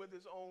killed him with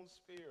his own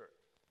spear.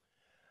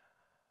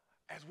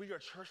 As we are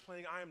church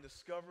planting, I am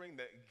discovering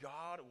that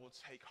God will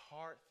take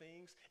hard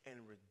things and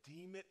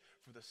redeem it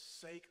for the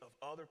sake of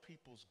other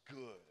people's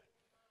good.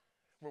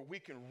 Where we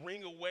can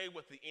wring away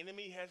what the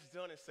enemy has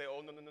done and say,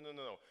 oh, no.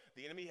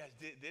 The enemy has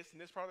did this in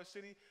this part of the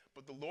city,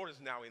 but the Lord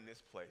is now in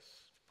this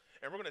place.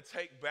 And we're going to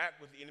take back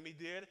what the enemy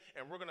did,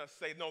 and we're going to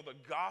say, no, the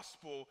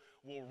gospel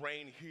will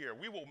reign here.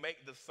 We will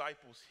make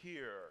disciples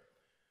here.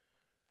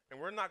 And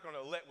we're not going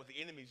to let what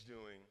the enemy's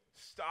doing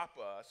stop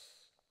us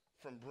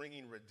from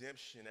bringing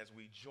redemption as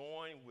we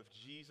join with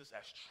Jesus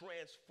as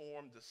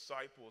transformed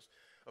disciples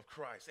of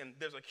Christ. And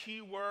there's a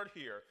key word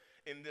here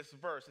in this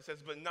verse. It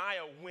says,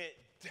 Benaiah went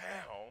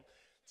down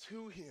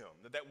to him.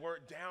 That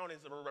word down is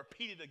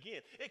repeated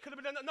again. It could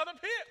have been another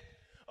pit,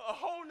 a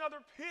whole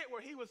nother pit where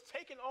he was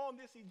taking on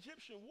this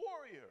Egyptian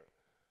warrior.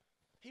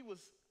 He was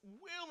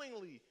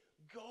willingly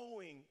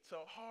going to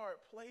hard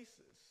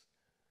places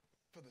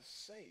for the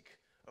sake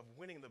of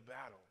winning the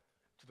battle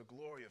to the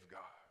glory of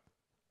God.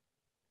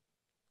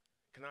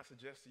 Can I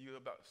suggest to you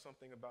about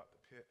something about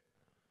the pit?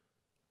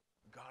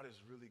 God is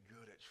really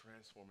good at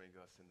transforming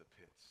us in the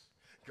pits.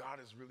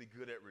 God is really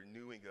good at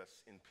renewing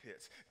us in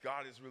pits.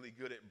 God is really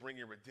good at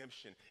bringing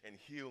redemption and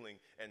healing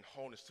and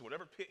wholeness to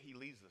whatever pit he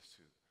leads us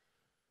to.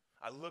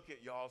 I look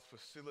at y'all's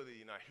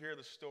facility and I hear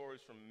the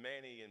stories from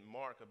Manny and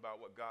Mark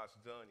about what God's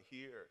done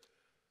here.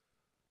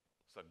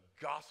 It's a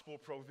gospel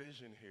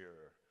provision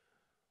here,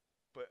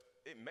 but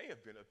it may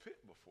have been a pit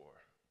before.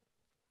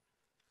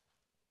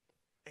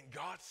 And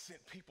God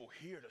sent people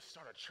here to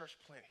start a church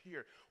plant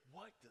here.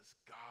 What does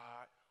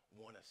God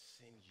want to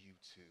send you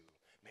to?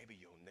 Maybe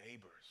your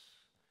neighbors.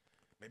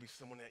 Maybe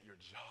someone at your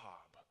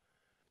job.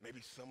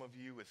 Maybe some of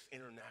you, it's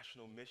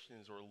international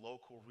missions or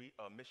local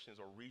missions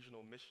or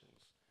regional missions.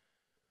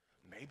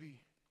 Maybe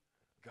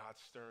God's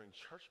stirring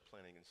church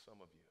planting in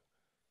some of you,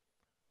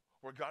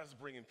 where God is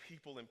bringing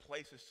people and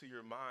places to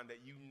your mind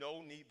that you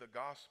know need the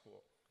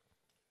gospel.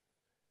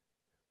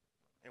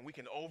 And we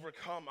can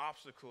overcome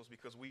obstacles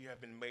because we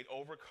have been made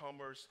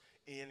overcomers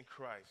in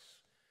Christ.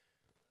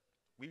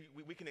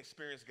 We can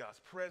experience God's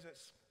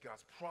presence,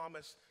 God's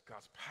promise,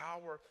 God's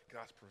power,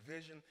 God's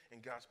provision,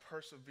 and God's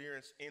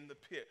perseverance in the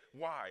pit.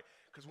 Why?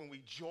 Because when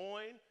we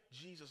join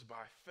Jesus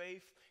by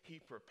faith, he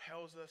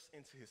propels us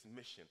into his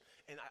mission.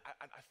 And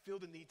I feel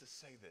the need to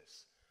say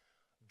this.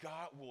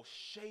 God will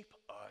shape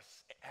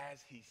us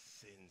as he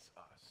sends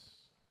us.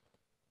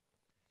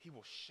 He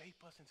will shape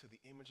us into the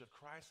image of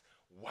Christ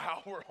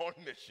while we're on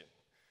mission.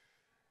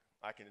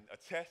 I can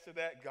attest to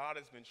that. God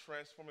has been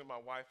transforming my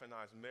wife and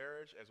I's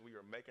marriage as we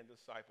are making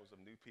disciples of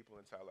new people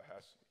in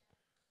Tallahassee.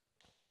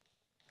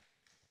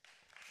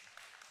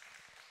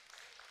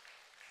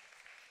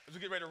 As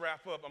we get ready to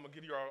wrap up, I'm going to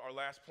give you our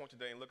last point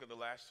today and look at the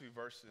last two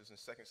verses in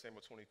 2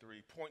 Samuel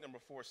 23. Point number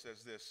 4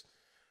 says this: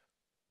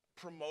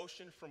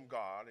 promotion from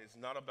God is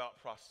not about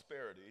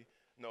prosperity.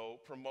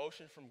 No,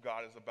 promotion from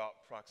God is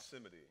about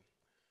proximity.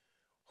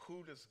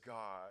 Who does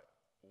God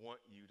want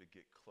you to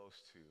get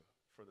close to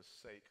for the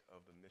sake of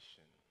the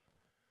mission?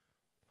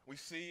 We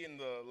see in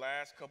the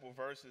last couple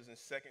verses in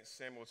 2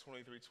 Samuel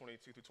 23,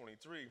 22 through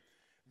 23,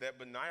 that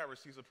Benaiah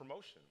receives a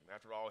promotion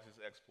after all his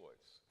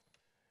exploits.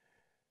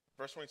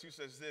 Verse 22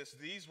 says this: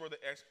 these were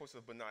the exploits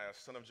of Benaiah,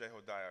 son of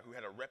Jehoiada, who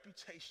had a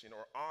reputation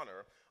or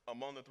honor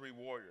among the 3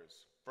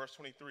 warriors. Verse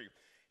 23,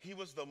 he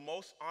was the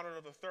most honored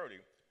of the 30,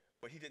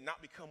 but he did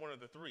not become one of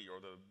the 3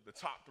 or the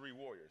top 3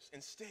 warriors.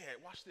 Instead,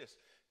 watch this,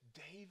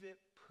 David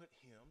put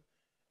him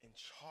in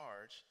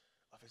charge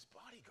of his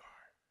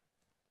bodyguard.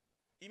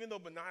 Even though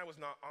Benaiah was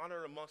not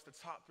honored amongst the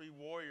top 3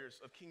 warriors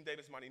of King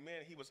David's mighty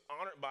men, he was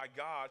honored by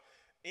God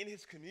in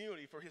his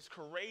community for his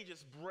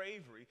courageous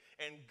bravery,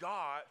 and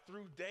God,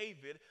 through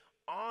David,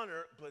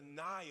 honored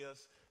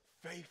Benaiah's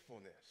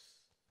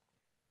faithfulness.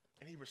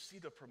 And he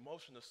received a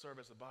promotion to serve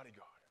as a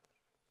bodyguard.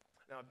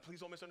 Now,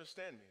 please don't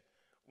misunderstand me.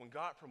 When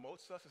God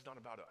promotes us, it's not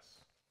about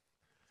us.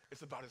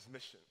 It's about his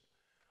mission.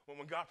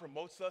 When God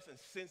promotes us and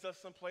sends us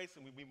someplace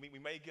and we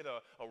may get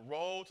a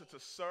role to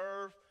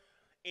serve,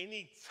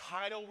 any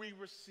title we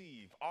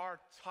receive, our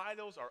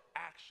titles are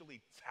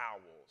actually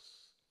towels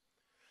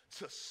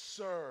to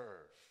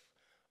serve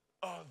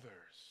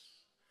others,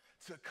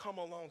 to come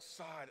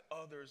alongside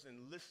others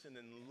and listen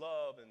and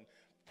love and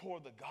pour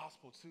the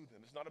gospel to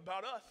them. It's not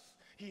about us.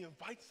 He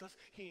invites us,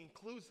 he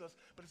includes us,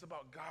 but it's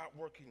about God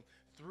working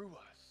through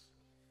us.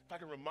 If I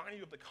can remind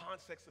you of the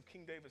context of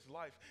King David's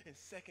life, in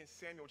 2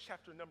 Samuel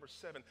chapter number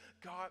 7,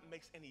 God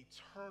makes an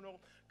eternal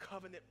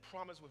covenant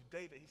promise with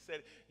David. He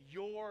said,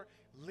 your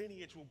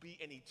lineage will be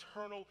an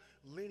eternal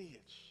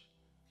lineage.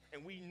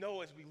 And we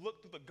know as we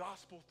look through the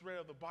gospel thread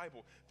of the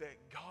Bible that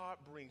God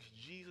brings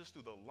Jesus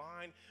through the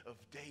line of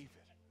David.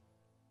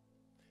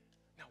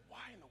 Now,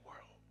 why in the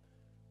world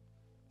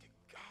did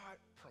God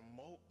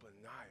promote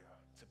Benaiah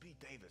to be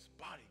David's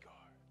bodyguard?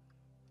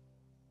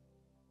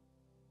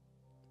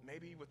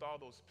 Maybe with all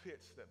those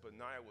pits that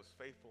Benaiah was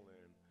faithful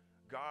in,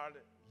 God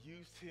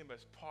used him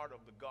as part of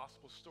the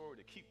gospel story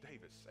to keep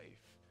David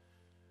safe,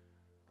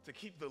 to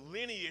keep the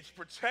lineage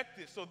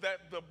protected so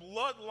that the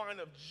bloodline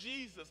of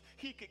Jesus,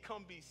 he could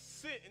come be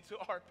sent into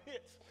our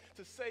pits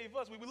to save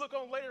us. We look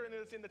on later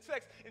in the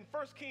text, in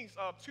 1 Kings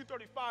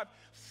 2:35,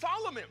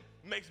 Solomon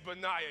makes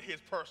Benaiah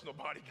his personal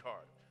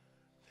bodyguard.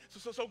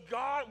 So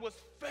God was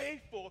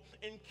faithful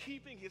in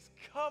keeping his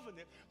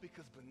covenant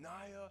because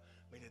Benaiah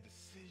made a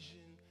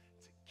decision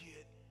to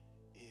get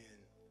in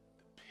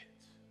the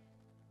pit.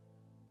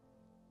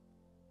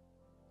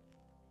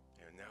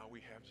 And now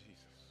we have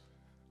Jesus,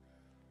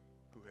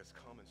 who has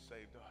come and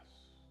saved us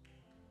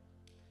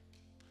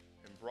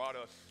and brought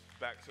us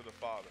back to the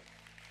Father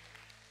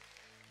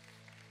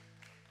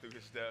through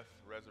his death,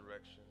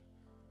 resurrection,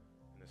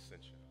 and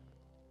ascension.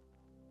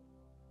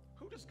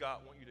 Who does God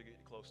want you to get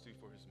close to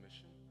for his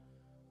mission?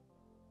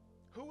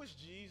 Who is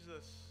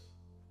Jesus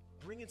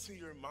bringing to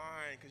your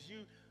mind? Because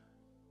you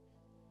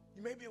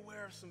may be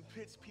aware of some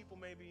pits people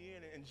may be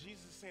in, and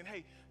Jesus is saying,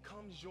 hey,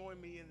 come join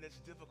me in this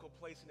difficult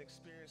place and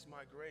experience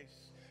my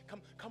grace.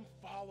 Come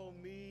follow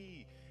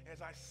me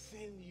as I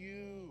send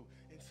you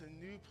into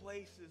new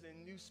places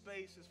and new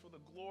spaces for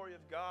the glory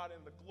of God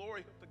and the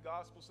glory of the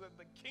gospel so that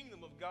the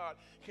kingdom of God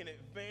can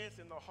advance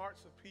in the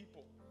hearts of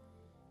people.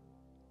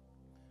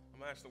 I'm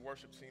going to ask the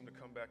worship team to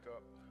come back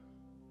up.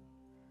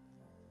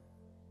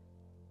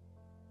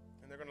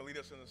 And they're going to lead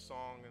us in a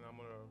song, and I'm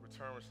going to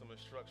return with some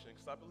instruction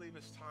because I believe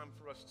it's time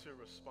for us to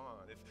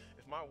respond.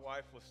 If my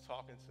wife was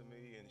talking to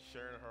me and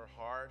sharing her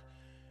heart,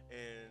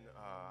 and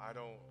I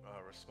don't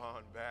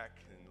respond back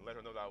and let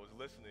her know that I was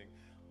listening,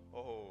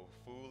 oh,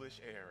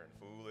 foolish Aaron,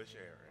 foolish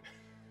Aaron.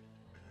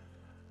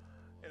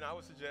 And I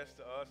would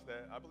suggest to us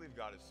that I believe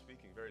God is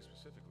speaking very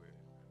specifically.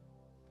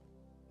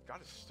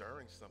 God is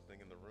stirring something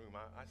in the room.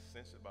 I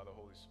sense it by the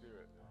Holy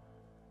Spirit.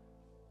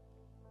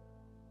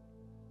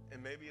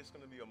 And maybe it's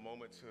going to be a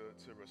moment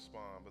to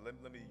respond. But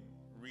let me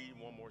read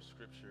one more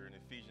scripture in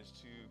Ephesians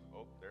 2.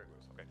 Oh, there it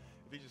goes. Okay.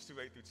 Ephesians 2,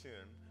 8 through 10.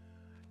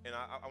 And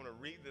I want to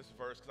read this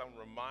verse because I want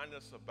to remind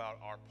us about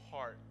our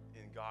part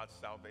in God's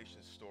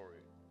salvation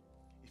story.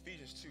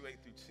 Ephesians 2, 8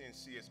 through 10,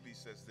 CSB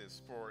says this: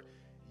 "For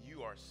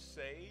you are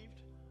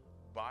saved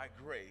by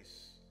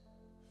grace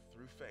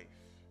through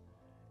faith.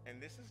 And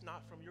this is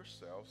not from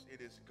yourselves, it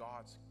is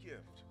God's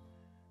gift,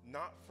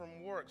 not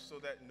from works, so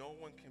that no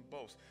one can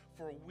boast.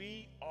 For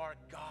we are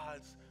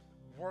God's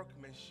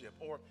workmanship,"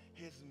 or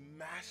his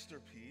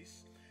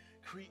masterpiece,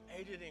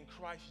 "created in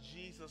Christ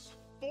Jesus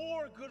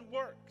for good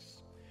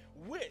works,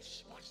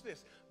 which," watch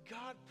this,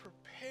 "God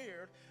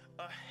prepared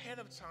ahead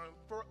of time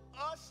for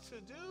us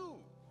to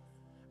do."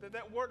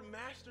 That word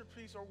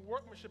masterpiece or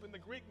workmanship in the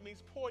Greek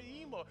means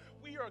poema.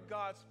 We are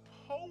God's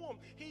poem.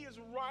 He is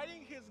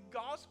writing his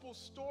gospel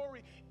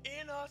story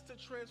in us to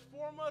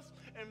transform us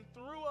and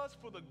through us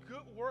for the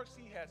good works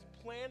he has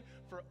planned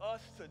for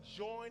us to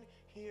join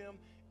him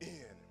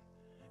in.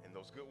 And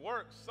those good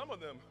works, some of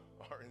them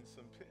are in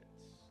some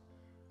pits.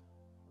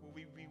 Will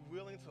we be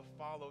willing to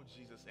follow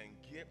Jesus and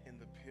get in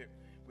the pit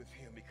with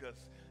him?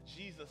 Because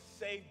Jesus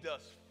saved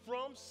us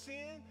from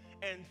sin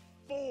and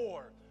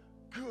for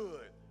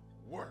good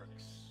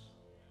works.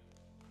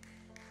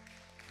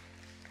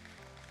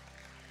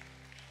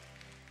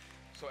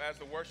 So as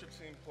the worship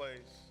team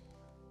plays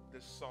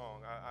this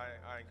song,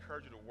 I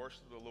encourage you to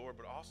worship the Lord,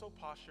 but also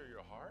posture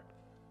your heart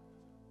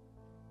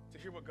to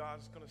hear what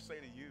God's going to say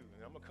to you.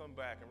 And I'm going to come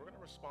back and we're going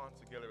to respond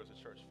together as a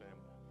church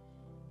family.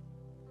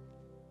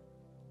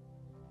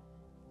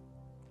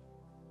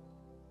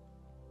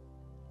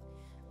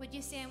 Would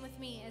you stand with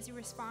me as you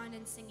respond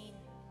in singing?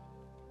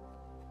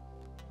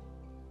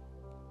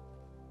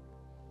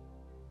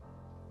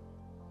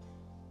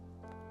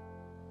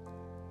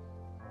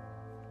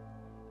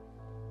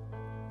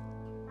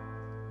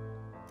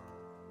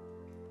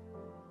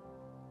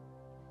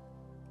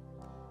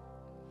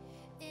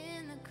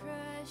 In the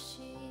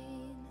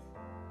crushing,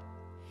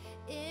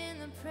 in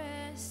the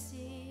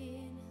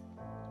pressing,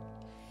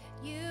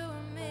 you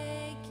are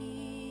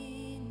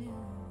making new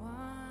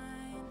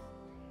wine.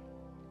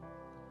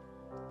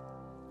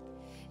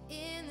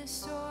 In the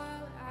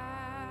soil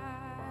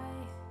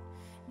I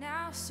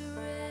now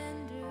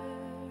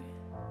surrender.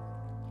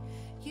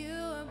 You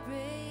are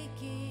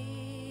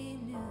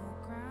breaking new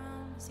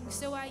ground. Sing,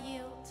 so I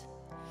yield.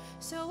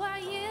 So I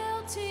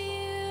yield to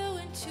you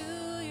and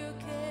to your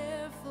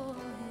careful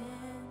hand.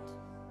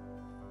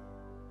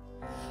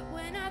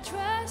 When I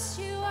trust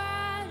you,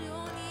 I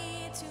don't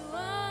need to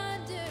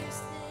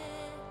understand.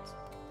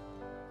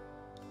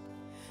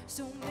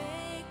 So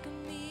make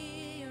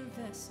me your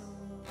vessel.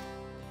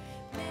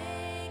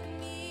 Make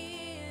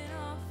me an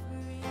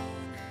offering.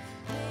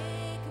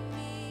 Make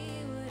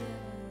me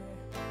whatever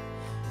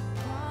you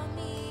want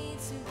me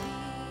to be.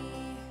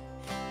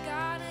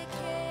 God, I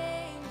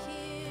came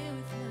here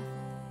with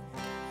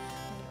nothing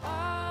but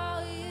all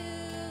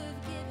you've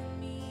given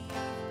me.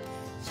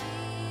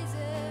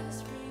 Jesus,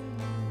 bring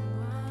me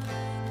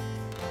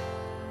wine.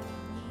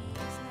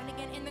 Sing that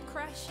again. In the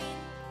crushing,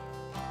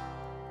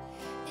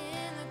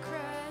 in the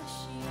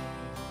crushing,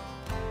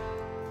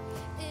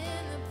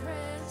 in the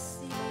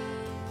pressing,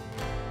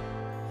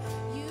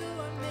 you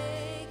are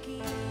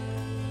making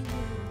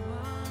new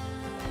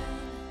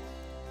wine.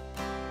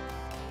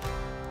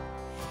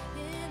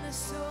 In the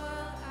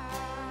soil I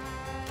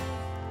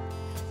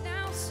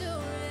now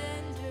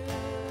surrender,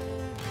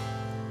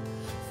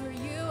 for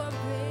you are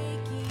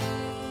breaking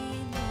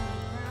new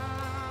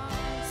ground.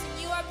 Sing,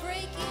 you are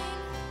breaking,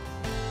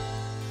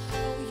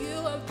 oh, you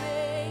are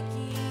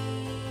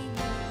breaking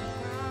new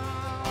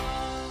ground.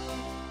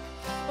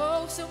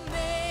 Oh, so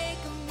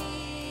make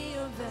me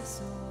a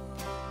vessel.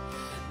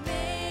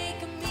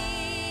 Make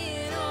me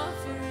an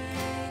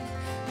offering.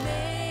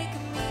 Make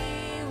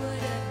me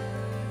whatever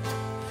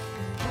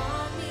you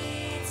want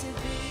me to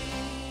be.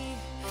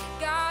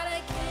 God,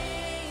 I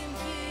came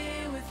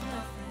here with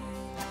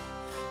nothing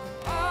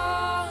but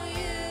all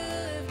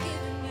you've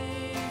given me.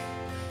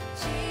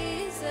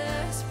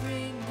 Jesus,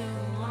 bring new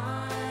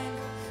wine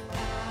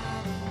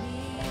out of me.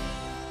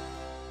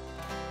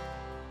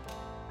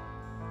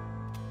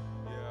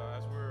 Yeah,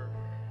 as we're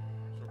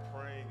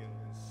praying and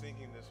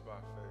singing this by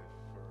faith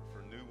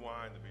for new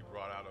wine to be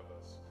brought out of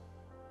us,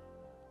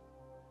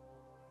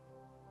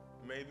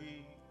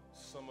 maybe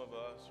some of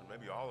us, or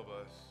maybe all of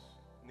us,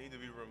 need to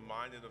be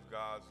reminded of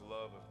God's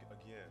love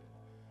again.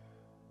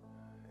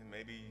 And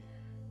maybe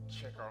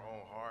check our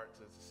own heart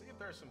to see if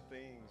there's some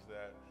things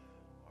that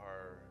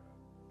are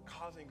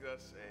causing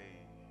us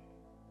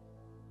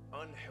a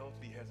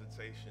unhealthy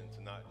hesitation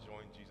to not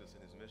join Jesus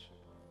in his mission.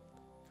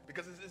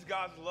 Because it's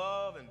God's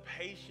love and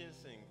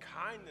patience and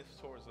kindness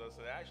towards us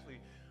that actually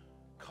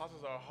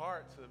causes our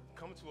heart to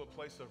come to a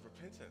place of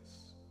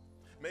repentance.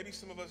 Maybe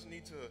some of us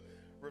need to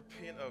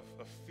repent of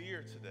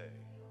fear today.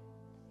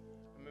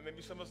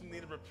 Maybe some of us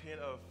need to repent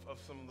of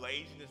some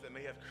laziness that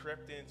may have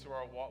crept into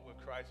our walk with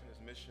Christ and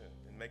his mission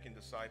and making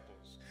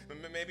disciples.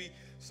 Maybe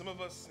some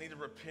of us need to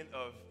repent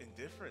of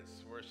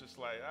indifference, where it's just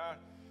like,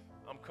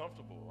 I'm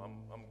comfortable.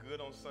 I'm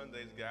good on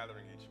Sundays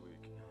gathering each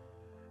week.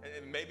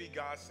 And maybe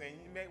God's saying,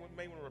 you may want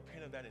to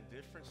repent of that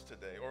indifference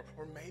today.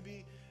 Or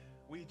maybe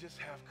we just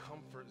have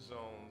comfort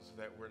zones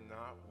that we're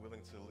not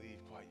willing to leave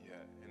quite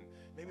yet. And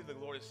maybe the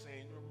Lord is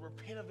saying,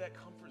 repent of that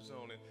comfort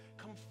zone and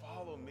come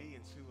follow me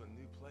into a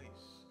new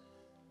place.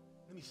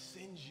 Let me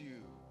send you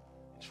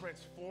and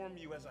transform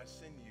you as I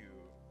send you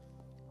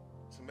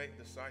to make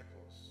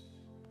disciples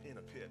in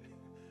a pit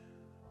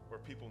where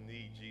people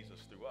need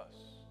Jesus through us,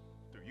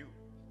 through you.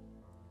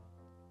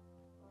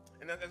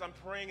 And as I'm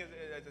praying,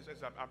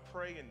 as I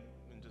pray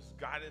and just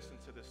guide us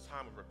into this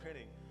time of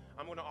repenting,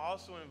 I'm going to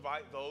also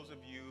invite those of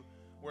you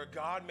where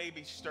God may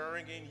be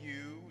stirring in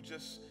you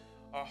just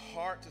a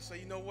heart to say,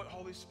 you know what,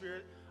 Holy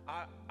Spirit,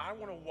 I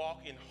want to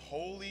walk in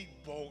holy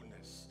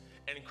boldness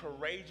and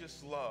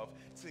courageous love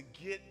to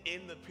get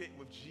in the pit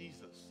with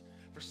Jesus.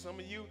 For some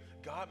of you,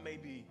 God may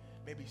be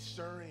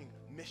stirring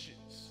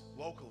missions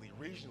locally,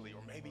 regionally,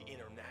 or maybe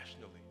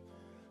internationally.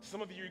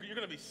 Some of you, you're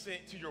going to be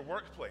sent to your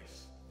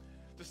workplace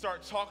to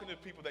start talking to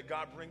people that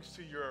God brings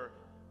to your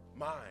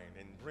mind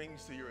and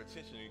brings to your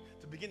attention,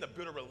 to begin to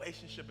build a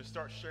relationship and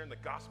start sharing the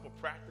gospel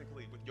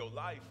practically with your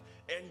life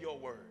and your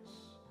words.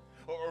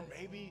 Or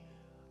maybe,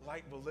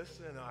 like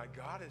Melissa and I,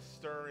 God is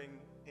stirring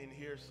in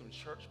here some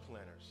church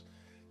planners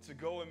to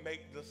go and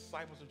make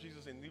disciples of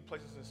Jesus in new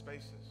places and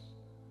spaces.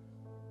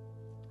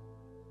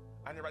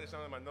 I didn't write this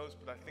down in my notes,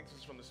 but I think this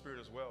is from the Spirit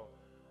as well.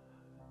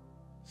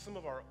 Some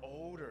of our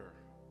older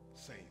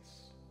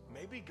saints,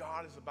 maybe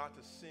God is about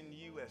to send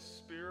you as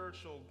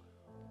spiritual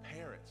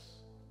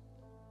parents,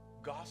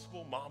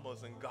 gospel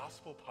mamas and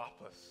gospel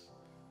papas,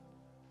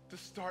 to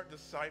start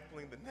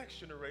discipling the next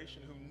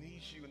generation who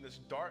needs you in this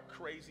dark,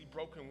 crazy,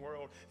 broken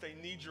world. They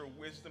need your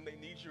wisdom, they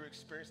need your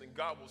experience, and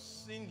God will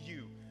send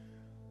you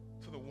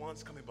to the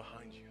ones coming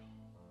behind you.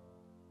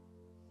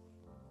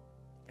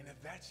 And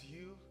if that's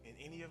you in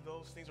any of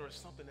those things or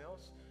something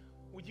else,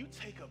 would you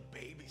take a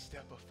baby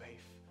step of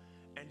faith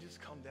and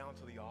just come down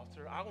to the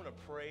altar? I want to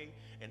pray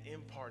an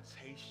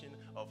impartation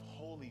of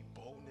holy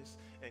boldness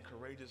and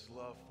courageous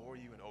love for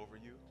you and over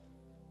you.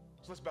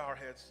 So let's bow our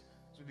heads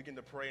as we begin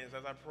to pray. And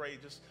as I pray,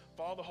 just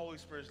follow the Holy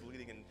Spirit's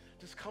leading and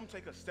just come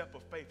take a step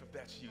of faith if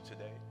that's you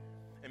today.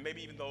 And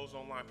maybe even those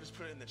online, just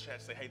put it in the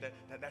chat, say, hey,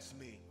 that's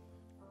me.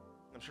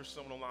 I'm sure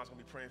someone online is going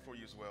to be praying for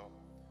you as well.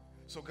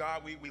 So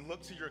God, we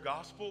look to your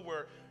gospel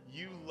where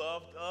you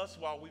loved us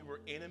while we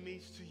were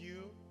enemies to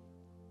you,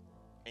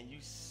 and you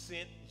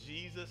sent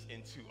Jesus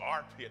into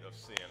our pit of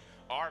sin,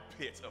 our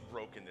pit of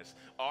brokenness,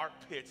 our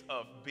pit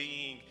of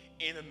being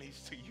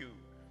enemies to you.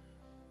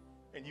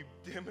 And you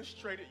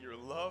demonstrated your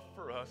love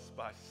for us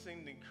by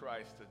sending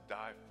Christ to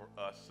die for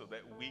us so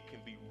that we can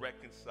be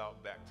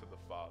reconciled back to the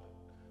Father.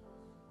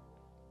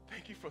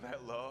 Thank you for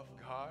that love,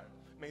 God.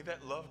 May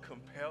that love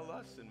compel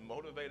us and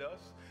motivate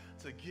us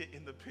to get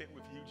in the pit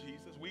with you,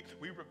 Jesus.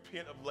 We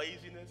repent of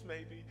laziness,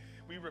 maybe.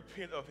 We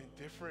repent of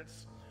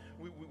indifference.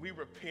 We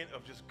repent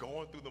of just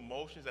going through the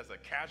motions as a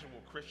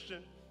casual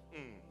Christian.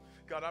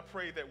 God, I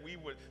pray that we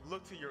would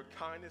look to your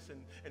kindness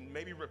and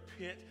maybe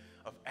repent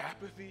of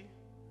apathy.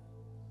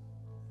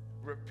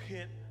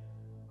 Repent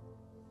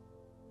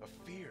of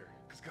fear.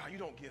 Because, God, you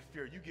don't give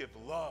fear. You give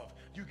love.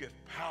 You give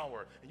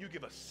power. And you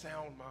give a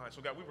sound mind.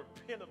 So, God, we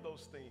repent of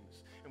those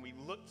things. And we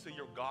look to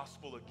your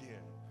gospel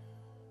again.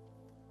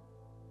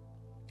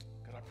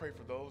 God, I pray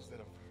for those that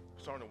are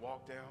starting to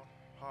walk down.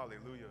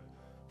 Hallelujah.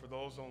 For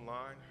those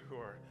online who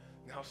are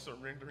now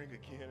surrendering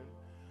again.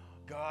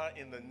 God,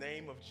 in the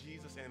name of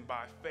Jesus and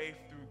by faith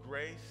through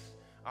grace,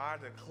 I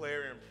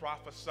declare and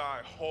prophesy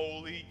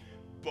holy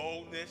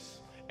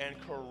boldness and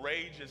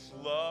courageous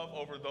love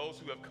over those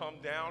who have come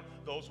down,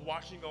 those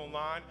watching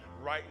online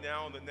right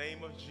now in the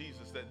name of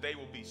Jesus, that they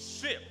will be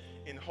sent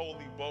in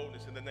holy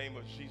boldness in the name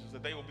of Jesus,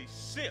 that they will be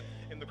sent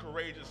in the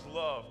courageous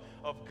love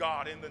of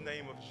God in the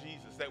name of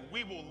Jesus, that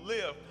we will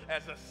live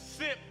as a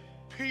sent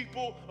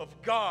people of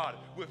God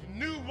with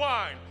new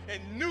wine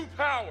and new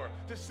power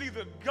to see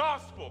the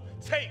gospel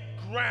take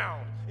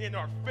ground in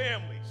our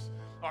families,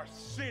 our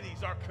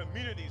cities, our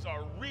communities,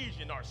 our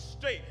region, our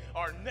state,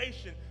 our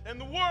nation,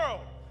 and the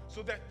world,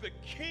 so that the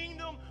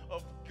kingdom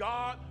of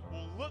God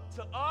will look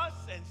to us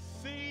and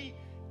see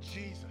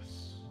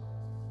Jesus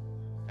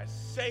as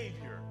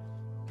Savior,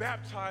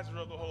 baptizer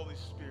of the Holy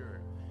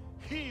Spirit,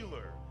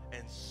 healer,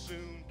 and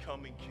soon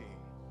coming King.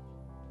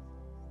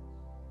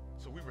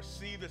 So we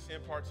receive this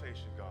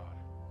impartation, God,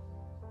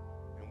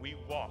 and we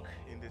walk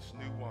in this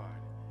new wine.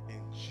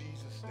 In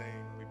Jesus'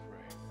 name we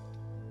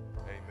pray.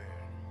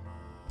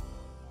 Amen.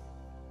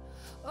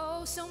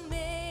 Oh, so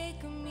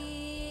make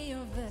me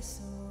your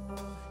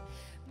vessel.